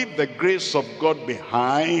I leave the grace of God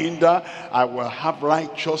behind, I will have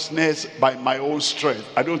righteousness by my own strength.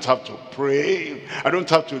 I don't have to pray. I don't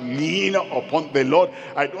have to lean upon the Lord.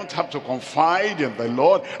 I don't have to confide in the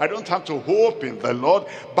Lord. I don't have to hope in the Lord.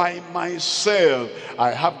 By myself, I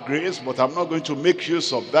have grace, but I'm not going to make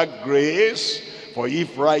use of that grace. For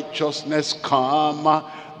if righteousness come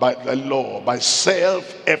by the law, by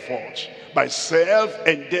self-effort, by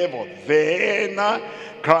self-endeavor, then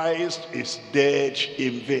Christ is dead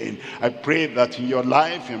in vain. I pray that in your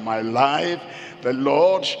life, in my life, the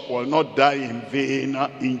Lord will not die in vain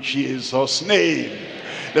in Jesus' name.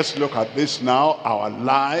 Let's look at this now. Our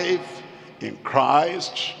life in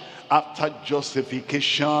Christ after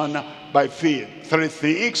justification by faith. Three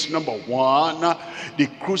things. Number one, the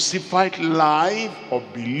crucified life of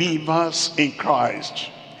believers in Christ.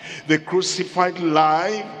 The crucified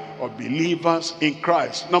life of believers in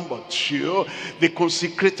Christ. Number two, the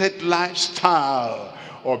consecrated lifestyle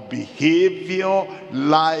of behavior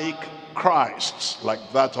like Christ, like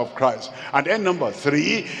that of Christ. And then number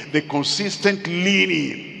three, the consistent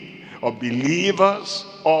leaning of believers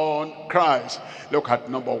on Christ. Look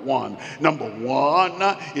at number one. Number one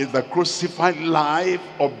is the crucified life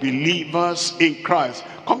of believers in Christ.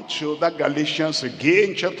 Come to that Galatians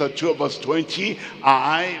again, chapter 2, verse 20.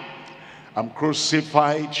 I am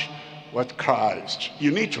crucified with Christ.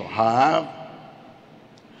 You need to have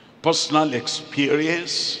personal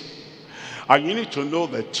experience, and you need to know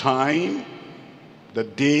the time, the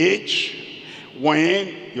date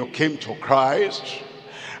when you came to Christ,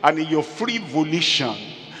 and in your free volition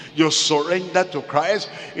you surrender to Christ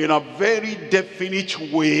in a very definite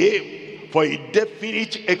way, for a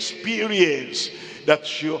definite experience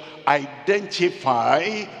that you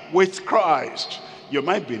identify with Christ. You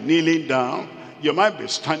might be kneeling down, you might be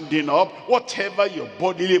standing up, whatever your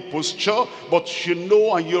bodily posture, but you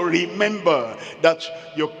know and you remember that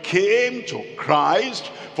you came to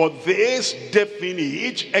Christ for this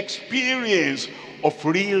definite experience of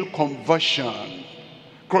real conversion.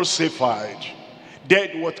 Crucified,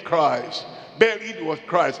 dead with Christ, buried with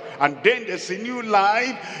Christ, and then there's a new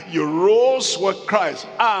life. You rose with Christ.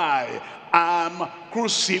 I am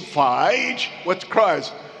crucified with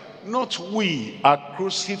Christ. Not we are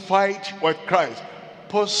crucified with Christ.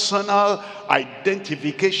 Personal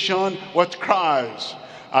identification with Christ.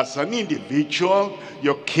 As an individual,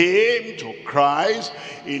 you came to Christ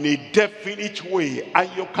in a definite way, and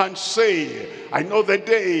you can say, I know the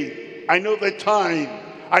day, I know the time,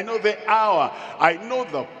 I know the hour, I know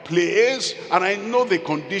the place, and I know the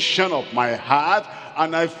condition of my heart,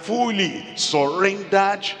 and I fully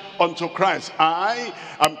surrendered unto Christ. I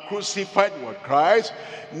am crucified with Christ,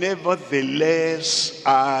 nevertheless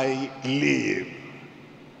I live.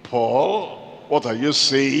 Paul, what are you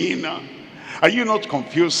saying? Are you not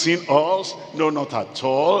confusing us? No, not at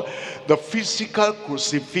all. The physical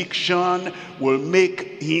crucifixion will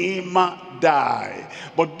make him die.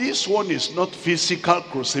 But this one is not physical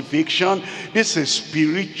crucifixion. This is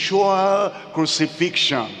spiritual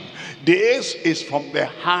crucifixion. This is from the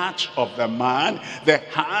heart of the man, the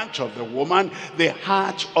heart of the woman, the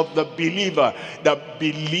heart of the believer that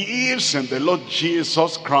believes in the Lord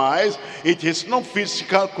Jesus Christ. It is not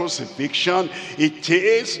physical crucifixion. It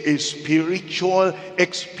is a spiritual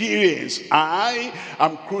experience. I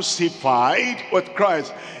am crucified with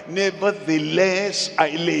Christ. Nevertheless, I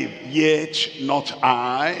live, yet not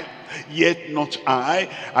I. Yet not I.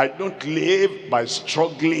 I don't live by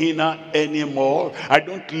struggling anymore. I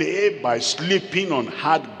don't live by sleeping on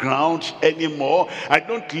hard ground anymore. I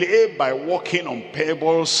don't live by walking on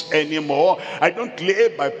pebbles anymore. I don't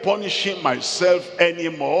live by punishing myself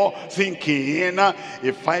anymore, thinking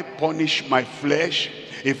if I punish my flesh,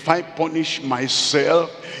 if I punish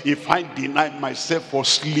myself, if I deny myself for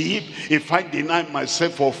sleep, if I deny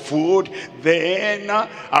myself for food, then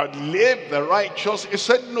I'll live the righteous. He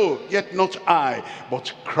said, no, yet not I,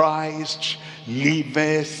 but Christ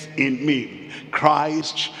liveth in me.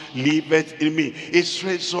 Christ liveth in me. It's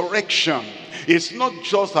resurrection. It's not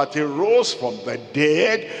just that he rose from the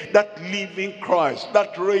dead, that living Christ,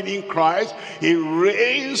 that reigning Christ. He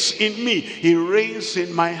reigns in me. He reigns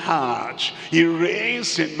in my heart. He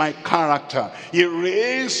reigns in my character. He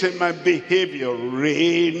reigns in my behavior.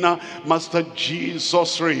 Reign, Master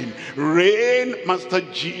Jesus, reign. Reign, Master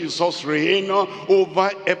Jesus, reign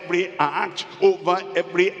over every act, over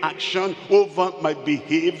every action, over my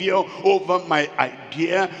behavior, over my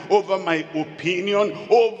idea, over my opinion,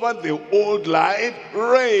 over the old life.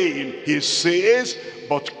 Reign, he says,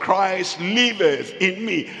 but Christ liveth in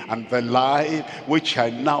me, and the life which I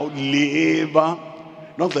now live,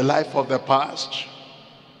 not the life of the past,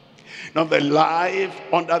 not the life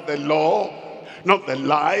under the law, not the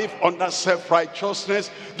life under self-righteousness,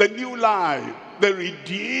 the new life, the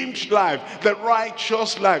redeemed life, the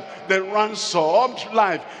righteous life, the ransomed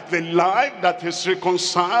life, the life that is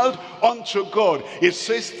reconciled unto God. It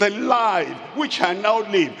says, the life which I now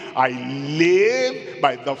live, I live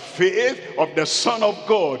by the faith of the Son of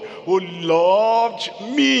God, who loved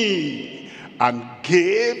me and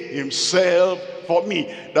gave himself for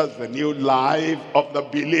me. That's the new life of the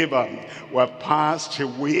believer. We're passed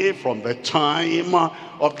away from the time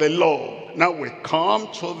of the law. Now we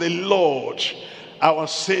come to the Lord, our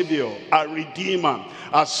Savior, our Redeemer,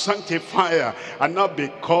 our Sanctifier. And now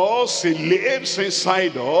because he lives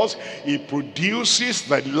inside us, he produces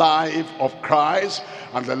the life of Christ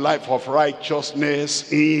and the life of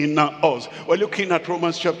righteousness in us. We're looking at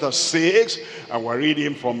Romans chapter 6, and we're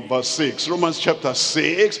reading from verse 6. Romans chapter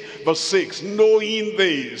 6, verse 6. Knowing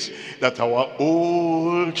this, that our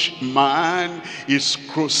old man is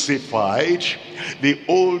crucified, the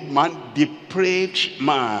old man, depraved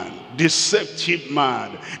man, deceptive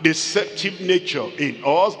man, deceptive nature in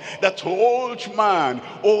us, that old man,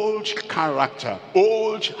 old character,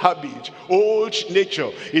 old habit, old nature.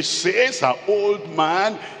 It says our old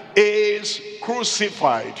man is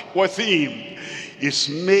crucified with him, is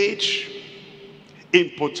made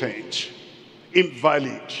impotent,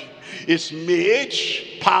 invalid, is made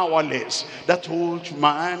powerless. That old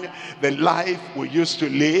man, the life we used to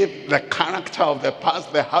live, the character of the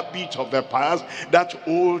past, the habit of the past, that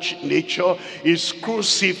old nature is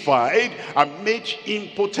crucified and made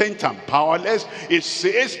impotent and powerless. It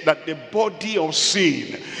says that the body of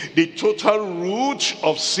sin, the total root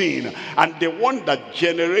of sin, and the one that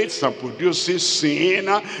generates and produces sin,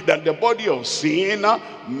 that the body of sin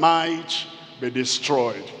might be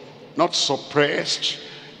destroyed, not suppressed,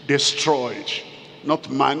 destroyed, not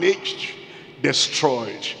managed,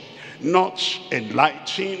 destroyed, not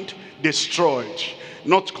enlightened, destroyed,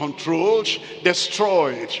 not controlled,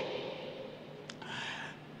 destroyed.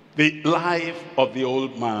 The life of the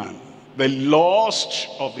old man, the lust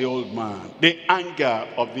of the old man, the anger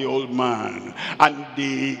of the old man, and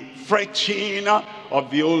the fretting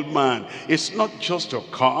of the old man is not just to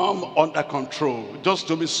come under control, just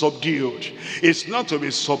to be subdued. It's not to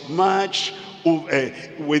be submerged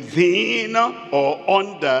within or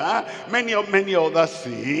under many other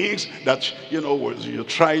things that, you know, you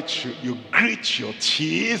grit your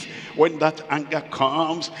teeth when that anger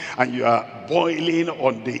comes and you are boiling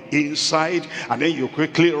on the inside, and then you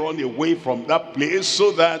quickly run away from that place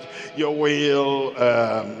so that you will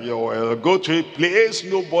go to a place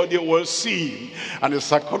nobody will see. And the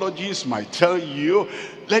psychologists might tell you,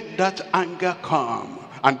 let that anger come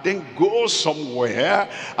and then go somewhere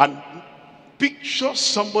and picture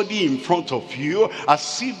somebody in front of you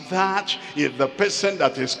as if that is the person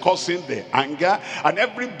that is causing the anger, and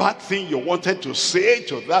every bad thing you wanted to say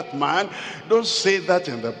to that man, don't say that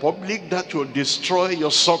in the public. That will destroy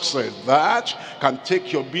your success. That can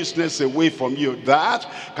take your business away from you. That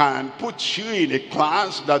can put you in a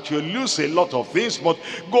class that you lose a lot of things. But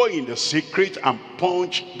go in the secret and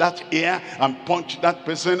punch that ear and punch that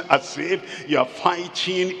person as if you are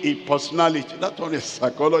fighting a personality. That one is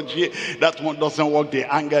psychology. That one doesn't work.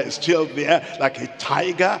 The anger is still there, like a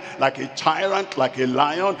tiger, like a tyrant, like a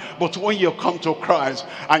lion. But when you come to Christ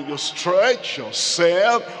and you stretch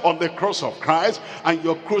yourself on the cross of Christ and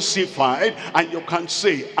you're crucified, and you can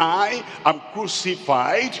say, I am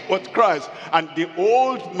crucified with Christ, and the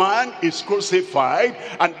old man is crucified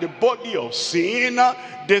and the body of sin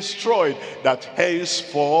destroyed, that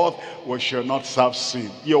henceforth we shall not serve sin.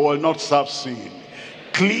 You will not serve sin.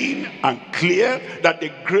 Clean and clear, that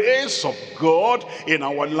the grace of God in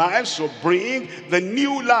our lives will bring the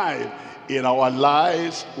new life in our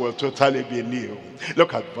lives will totally be new.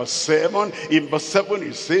 Look at verse 7. In verse 7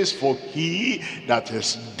 it says, for he that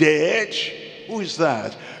is dead, who is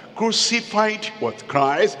that? Crucified with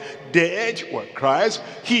Christ, dead with Christ,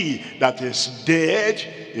 he that is dead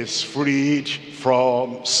is freed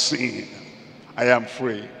from sin. I am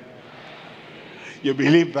free. You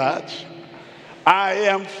believe that? I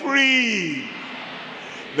am free.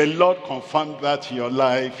 The Lord confirmed that in your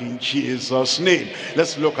life in Jesus' name.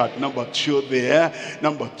 Let's look at number 2 there.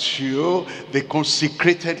 Number 2, the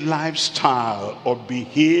consecrated lifestyle or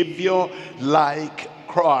behavior like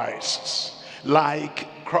Christ. Like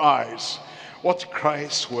Christ. What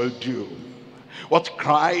Christ will do. What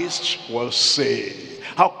Christ will say.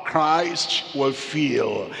 How Christ will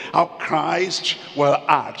feel. How Christ will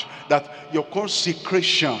act. That your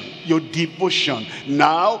consecration, your devotion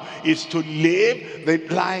now is to live the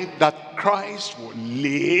life that Christ would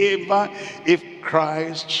live if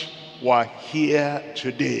Christ were here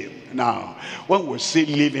today. Now, when we say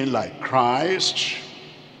living like Christ,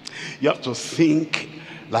 you have to think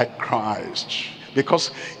like Christ,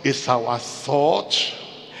 because it's our thought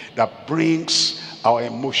that brings our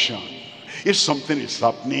emotion. If something is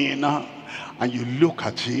happening and you look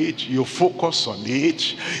at it, you focus on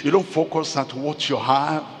it, you don't focus at what you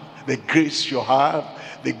have, the grace you have,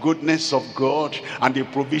 the goodness of God and the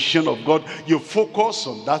provision of God. You focus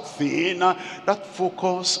on that thing. That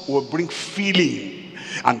focus will bring feeling.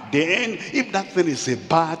 And then if that thing is a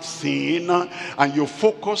bad thing and you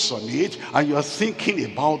focus on it and you are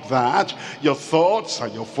thinking about that, your thoughts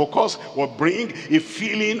and your focus will bring a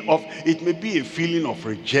feeling of, it may be a feeling of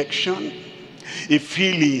rejection, a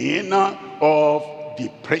feeling of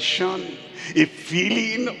depression, a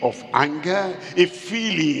feeling of anger, a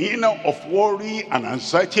feeling of worry and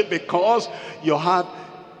anxiety, because you have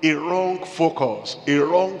a wrong focus, a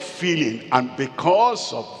wrong feeling. And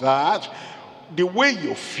because of that, the way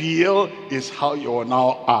you feel is how you will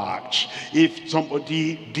now act. If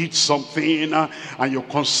somebody did something and you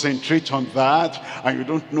concentrate on that and you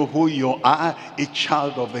don't know who you are, a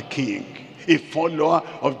child of the King, a follower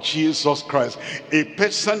of Jesus Christ, a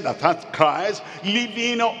person that has Christ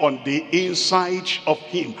living on the inside of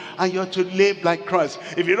him, and you're to live like Christ.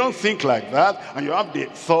 If you don't think like that and you have the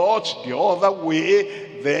thought the other way,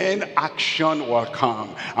 then action will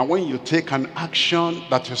come. And when you take an action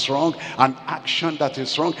that is wrong, an action that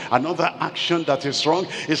is wrong, another action that is wrong,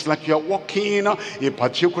 it's like you're walking a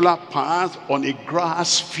particular path on a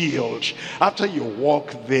grass field. After you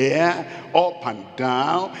walk there up and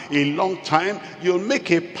down a long time, you'll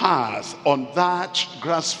make a path on that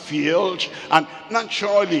grass field, and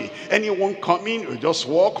naturally anyone coming will just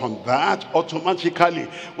walk on that automatically.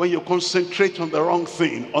 When you concentrate on the wrong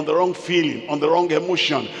thing, on the wrong feeling, on the wrong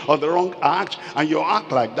emotion, on the wrong act, and you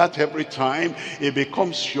act like that every time, it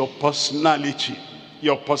becomes your personality.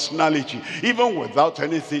 Your personality. Even without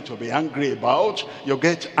anything to be angry about, you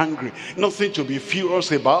get angry. Nothing to be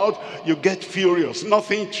furious about, you get furious.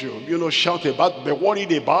 Nothing to, shout about, be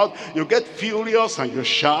worried about, you get furious and you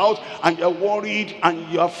shout, and you're worried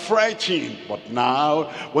and you're frightened. But now,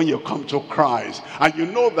 when you come to Christ, and you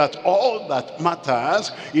know that all that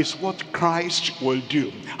matters is what Christ will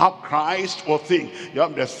do, how Christ will think. You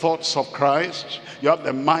have the thoughts of Christ, you have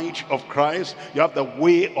the mind of Christ, you have the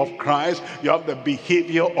way of Christ, you have the behavior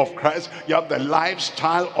of Christ, you have the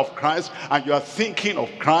lifestyle of Christ, and you are thinking of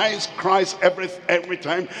Christ every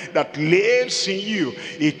time that lives in you.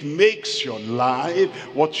 It makes your life,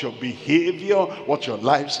 what your behavior, what your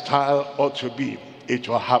lifestyle ought to be. It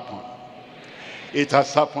will happen. It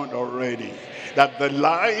has happened already. That the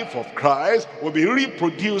life of Christ will be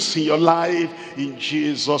reproduced in your life in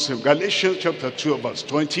Jesus' name. Galatians chapter 2 verse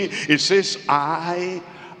 20, it says, I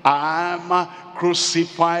am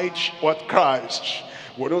crucified with Christ.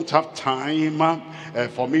 We don't have time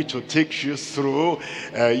for me to take you through,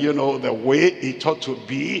 the way it ought to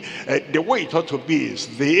be. The way it ought to be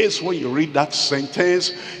is this: when you read that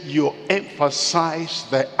sentence, you emphasize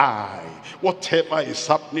the I. Whatever is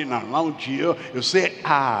happening around you, you say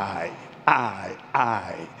I.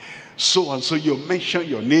 So and so, you mention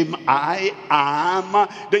your name, I am,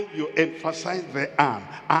 then you emphasize the am.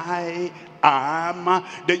 I am,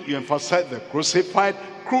 then you emphasize the crucified,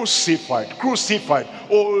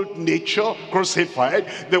 old nature crucified,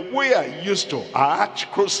 the way I used to act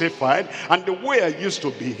crucified, and the way I used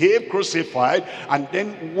to behave crucified, and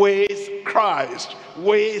then with Christ,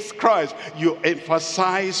 you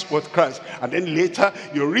emphasize with Christ, and then later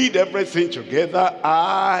you read everything together.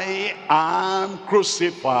 I am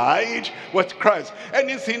crucified with Christ.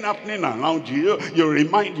 Anything happening around you, you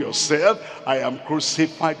remind yourself, I am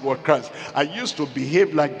crucified with Christ. I used to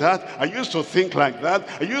behave like that, I used to think like that,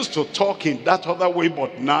 I used to talk in that other way,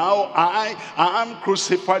 but now I am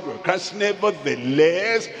crucified with Christ.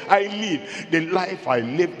 Nevertheless, I live. The life I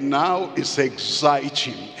live now is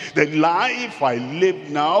exciting. The life I live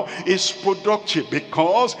now is productive,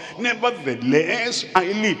 because nevertheless I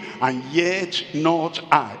live, and yet not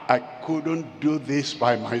I. I couldn't do this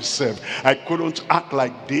by myself. I couldn't act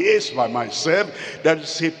like this by myself. There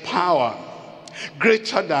is a power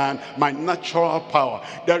greater than my natural power.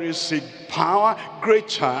 There is a power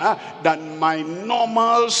greater than my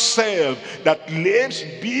normal self that lives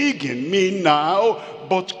big in me now.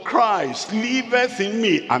 But Christ liveth in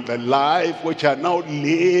me, and the life which I now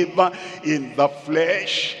live in the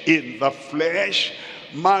flesh,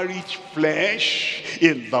 marriage flesh,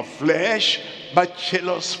 in the flesh,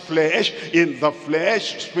 bachelor's flesh, in the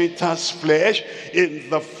flesh, sprinter's flesh, in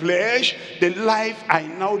the flesh, the life I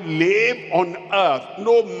now live on earth,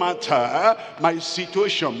 no matter my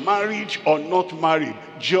situation, marriage or not married,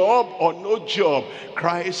 job or no job,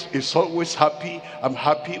 Christ is always happy, I'm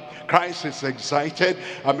happy. Christ is excited,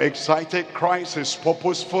 I'm excited. Christ is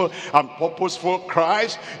purposeful, I'm purposeful.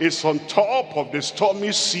 Christ is on top of the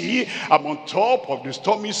stormy sea, I'm on top of the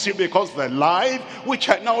stormy sea, because the life which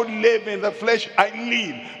I now live in the flesh, I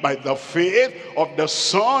live by the faith of the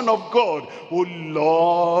Son of God who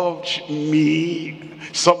loved me.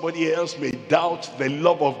 Somebody else may doubt the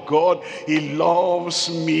love of God. He loves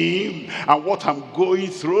me, and what I'm going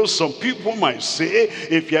through, some people might say,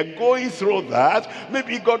 if you're going through that,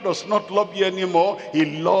 maybe God does not love you anymore. He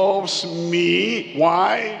loves me.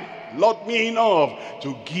 Why? Loved me enough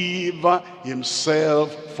to give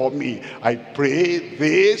himself for me. I pray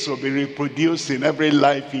this will be reproduced in every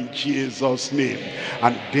life in Jesus' name.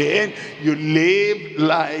 And then you live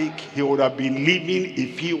like he would have been living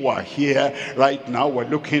if he were here right now. We're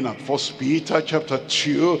looking at 1 Peter chapter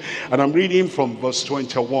 2, and I'm reading from verse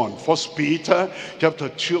 21. 1 Peter chapter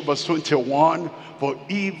 2 verse 21. For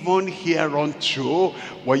even hereunto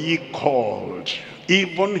were ye called.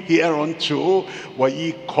 Even hereunto were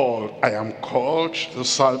ye called. I am called to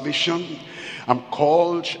salvation. I'm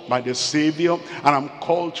called by the Savior, and I'm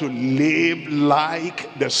called to live like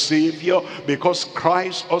the Savior, because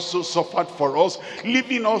Christ also suffered for us,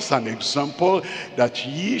 leaving us an example that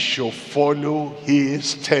ye shall follow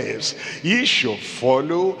his steps. Ye shall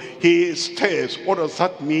follow his steps. What does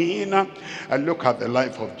that mean? I look at the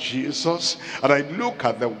life of Jesus, and I look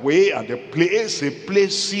at the way and the place he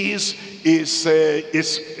places his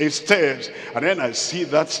steps, and then I see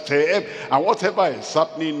that step, and whatever is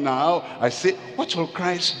happening now, I say, what will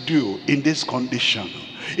Christ do in this condition,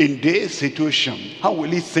 in this situation? How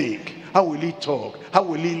will he think? How will he talk? How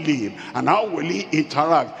will he live? And how will he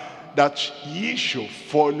interact? That ye should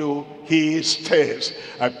follow his steps.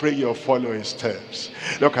 I pray you'll follow his steps.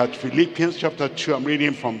 Look at Philippians chapter 2. I'm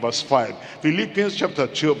reading from verse 5. Philippians chapter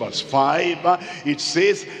 2 verse 5. It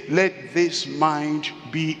says, let this mind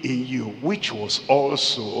be in you, which was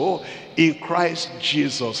also in Christ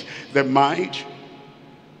Jesus. The mind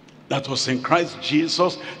that was in Christ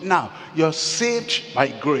Jesus. Now, you're saved by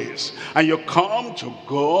grace, and you come to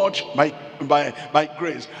God by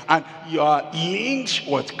grace, and you are linked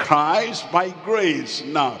with Christ by grace.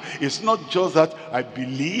 Now, it's not just that I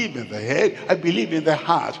believe in the head, I believe in the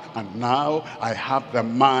heart, and now I have the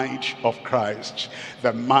mind of Christ.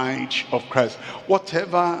 The mind of Christ.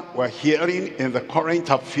 Whatever we're hearing in the current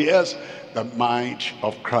affairs, the mind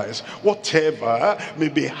of Christ. Whatever may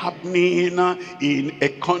be happening in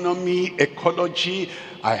economy, ecology,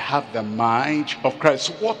 I have the mind of Christ.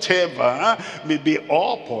 Whatever may be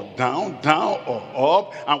up or down, down or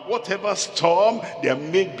up, and whatever storm there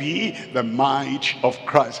may be, the mind of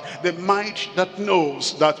Christ. The mind that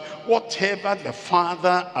knows that whatever the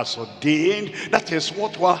Father has ordained, that is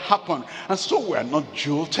what will happen. And so we're not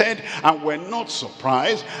jolted, and we're not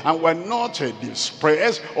surprised, and we're not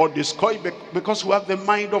distressed or discouraged, because we have the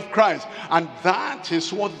mind of Christ. And that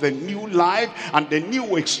is what the new life and the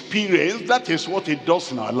new experience, that is what it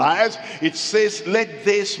does in our lives. It says, let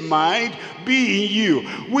this mind be in you,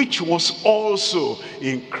 which was also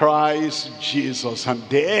in Christ Jesus. And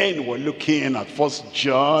then we're looking at 1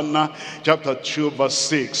 John chapter 2 verse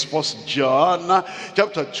 6. 1 John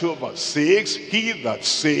chapter 2 verse 6. He that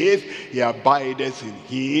saith he abideth in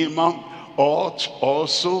him ought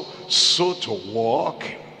also so to walk,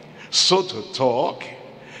 so to talk,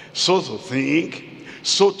 so to think,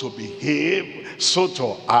 so to behave, so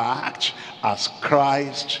to act as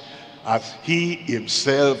Christ, as he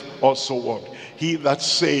himself also walked. He that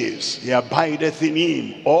says he abideth in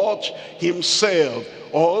him ought himself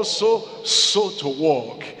also so to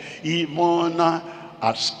walk, even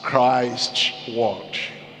as Christ walked.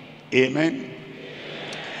 Amen.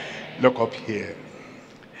 Look up here.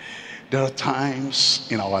 There are times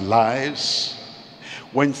in our lives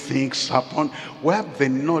when things happen, we have the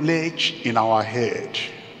knowledge in our head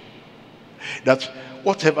that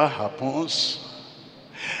whatever happens,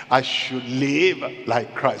 I should live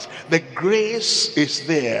like Christ. The grace is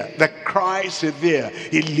there. The Christ is there.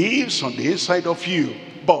 He lives on the inside of you.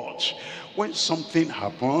 But when something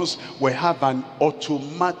happens, we have an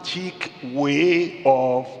automatic way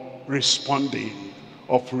of responding,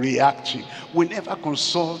 of reacting. We never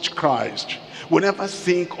consult Christ. We never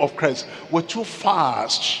think of Christ. We're too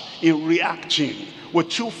fast in reacting. We're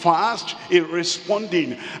too fast in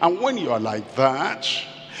responding. And when you're like that,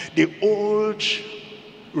 the old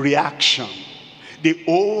reaction, the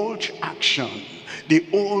old action, the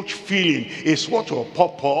old feeling is what will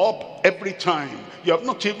pop up every time. You have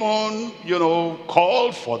not even,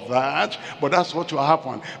 called for that, but that's what will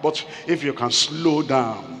happen. But if you can slow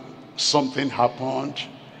down, something happened,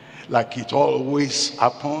 like it always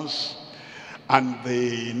happens, and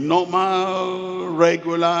the normal,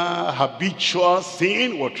 regular, habitual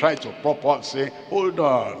thing will try to pop up and say, hold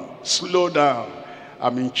on, slow down.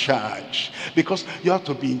 I'm in charge. Because you have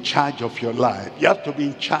to be in charge of your life. You have to be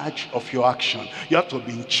in charge of your action. You have to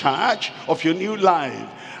be in charge of your new life.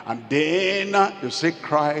 And then you say,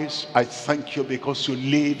 Christ, I thank you because you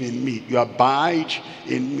live in me. You abide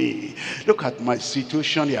in me. Look at my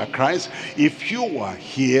situation here, Christ. If you were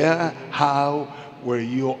here, how will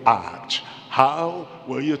you act? How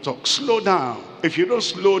will you talk? Slow down. If you don't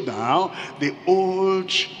slow down, the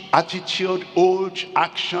old attitude, old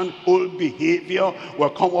action, old behavior will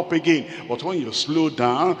come up again. But when you slow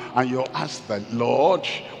down and you ask the Lord,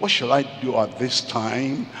 what shall I do at this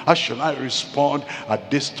time? How shall I respond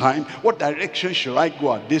at this time? What direction shall I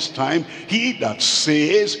go at this time? He that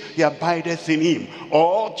says he abideth in him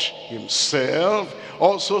ought himself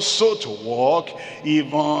also so to walk,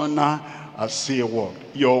 even as he walked.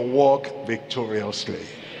 You'll walk victoriously.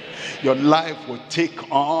 Your life will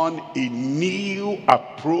take on a new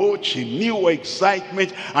approach, a new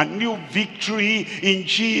excitement, a new victory in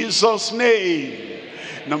Jesus' name.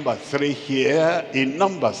 Number 3 here. In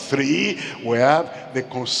number 3, we have the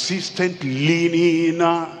consistent leaning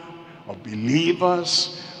of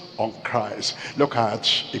believers on Christ. Look at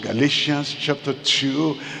Galatians chapter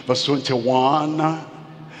 2, verse 21.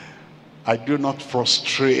 I do not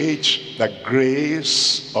frustrate the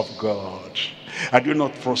grace of God. I do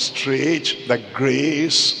not frustrate the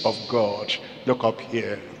grace of God. Look up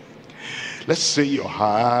here. Let's say you'll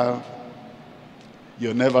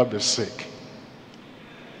never be sick.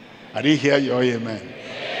 I didn't hear your amen.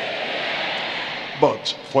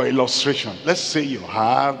 But for illustration, let's say you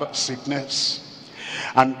have sickness,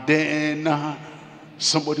 and then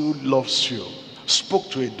somebody who loves you spoke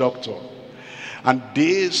to a doctor, and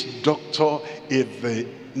this doctor is the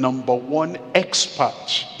 #1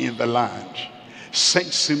 expert in the land,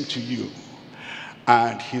 sends him to you,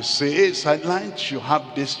 and he says, I'd like you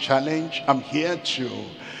have this challenge. I'm here to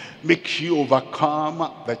make you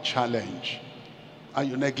overcome the challenge. And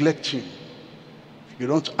you neglect him. You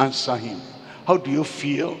don't answer him. How do you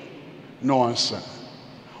feel? No answer.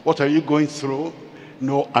 What are you going through?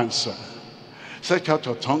 No answer. Stretch out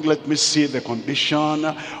your tongue. Let me see the condition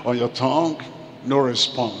on your tongue. No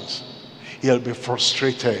response. He'll be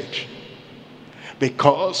frustrated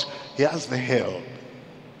because he has the help,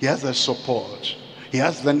 he has the support, he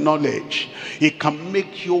has the knowledge. He can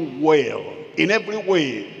make you well in every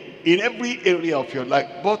way, in every area of your life,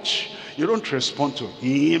 but you don't respond to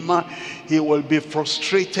him. He will be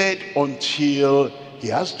frustrated until he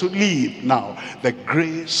has to leave. Now, the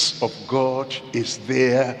grace of God is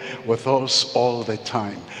there with us all the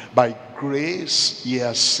time. By grace ye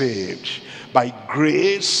are saved. By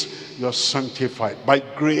grace you are sanctified. By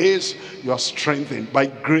grace you are strengthened. By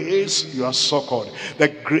grace you are succored. The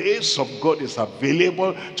grace of God is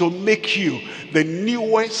available to make you the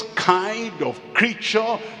newest kind of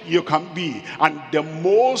creature you can be, and the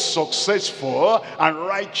most successful and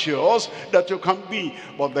righteous that you can be.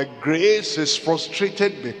 But the grace is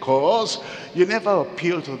frustrated because you never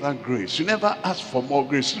appeal to that grace. You never ask for more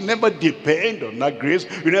grace. You never depend on that grace.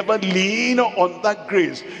 You never lean on that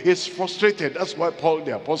grace. It's frustrated. That's why Paul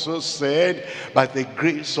the apostle said, by the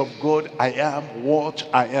grace of God I am what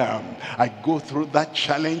I am. I go through that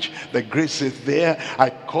challenge, the grace is there. I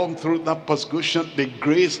come through that persecution, the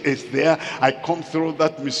grace is there. I come through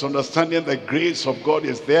that misunderstanding, the grace of God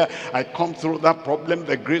is there. I come through that problem,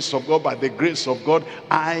 the grace of God. By the grace of God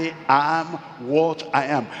I am what I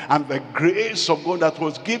am. And the grace of God that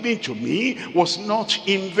was given to me was not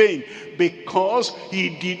in vain, because he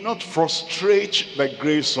did not frustrate the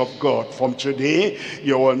grace of God. From today,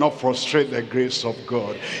 you will not frustrate the grace of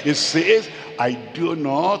God. It says, I do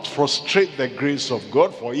not frustrate the grace of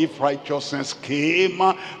God, for if righteousness came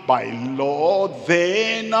by law,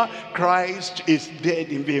 then Christ is dead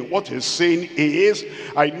in vain. What he's saying is,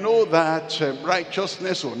 I know that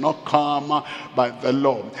righteousness will not come by the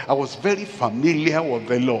law. I was very familiar with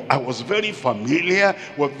the law. I was very familiar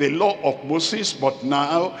with the law of Moses, but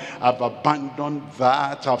now I've abandoned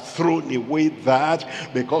that. I've thrown away that,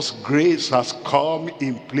 because grace has come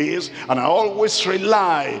in place, and I always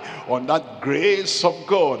rely on that grace of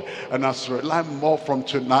God. And as you rely more from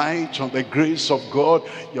tonight on the grace of God,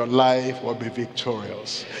 your life will be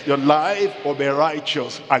victorious, your life will be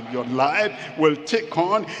righteous, and your life will take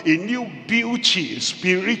on a new beauty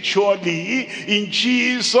spiritually in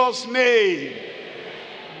Jesus' name.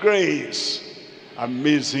 Grace,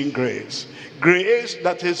 amazing grace, grace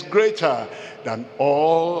that is greater than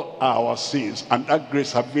all our sins. And that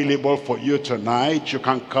grace available for you tonight. You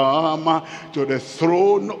can come to the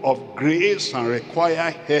throne of grace and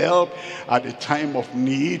require help at the time of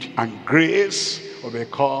need, and grace will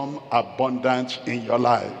become abundant in your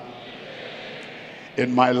life.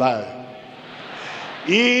 In my life,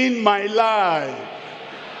 in my life,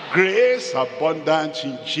 grace abundant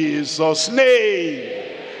in Jesus' name.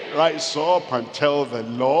 Rise up and tell the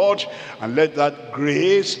Lord, and let that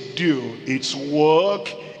grace do its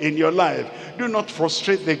work in your life. Do not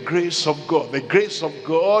frustrate the grace of God. The grace of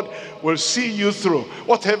God will see you through.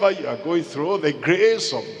 Whatever you are going through, the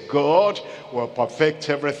grace of God will perfect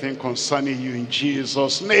everything concerning you in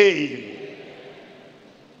Jesus' name.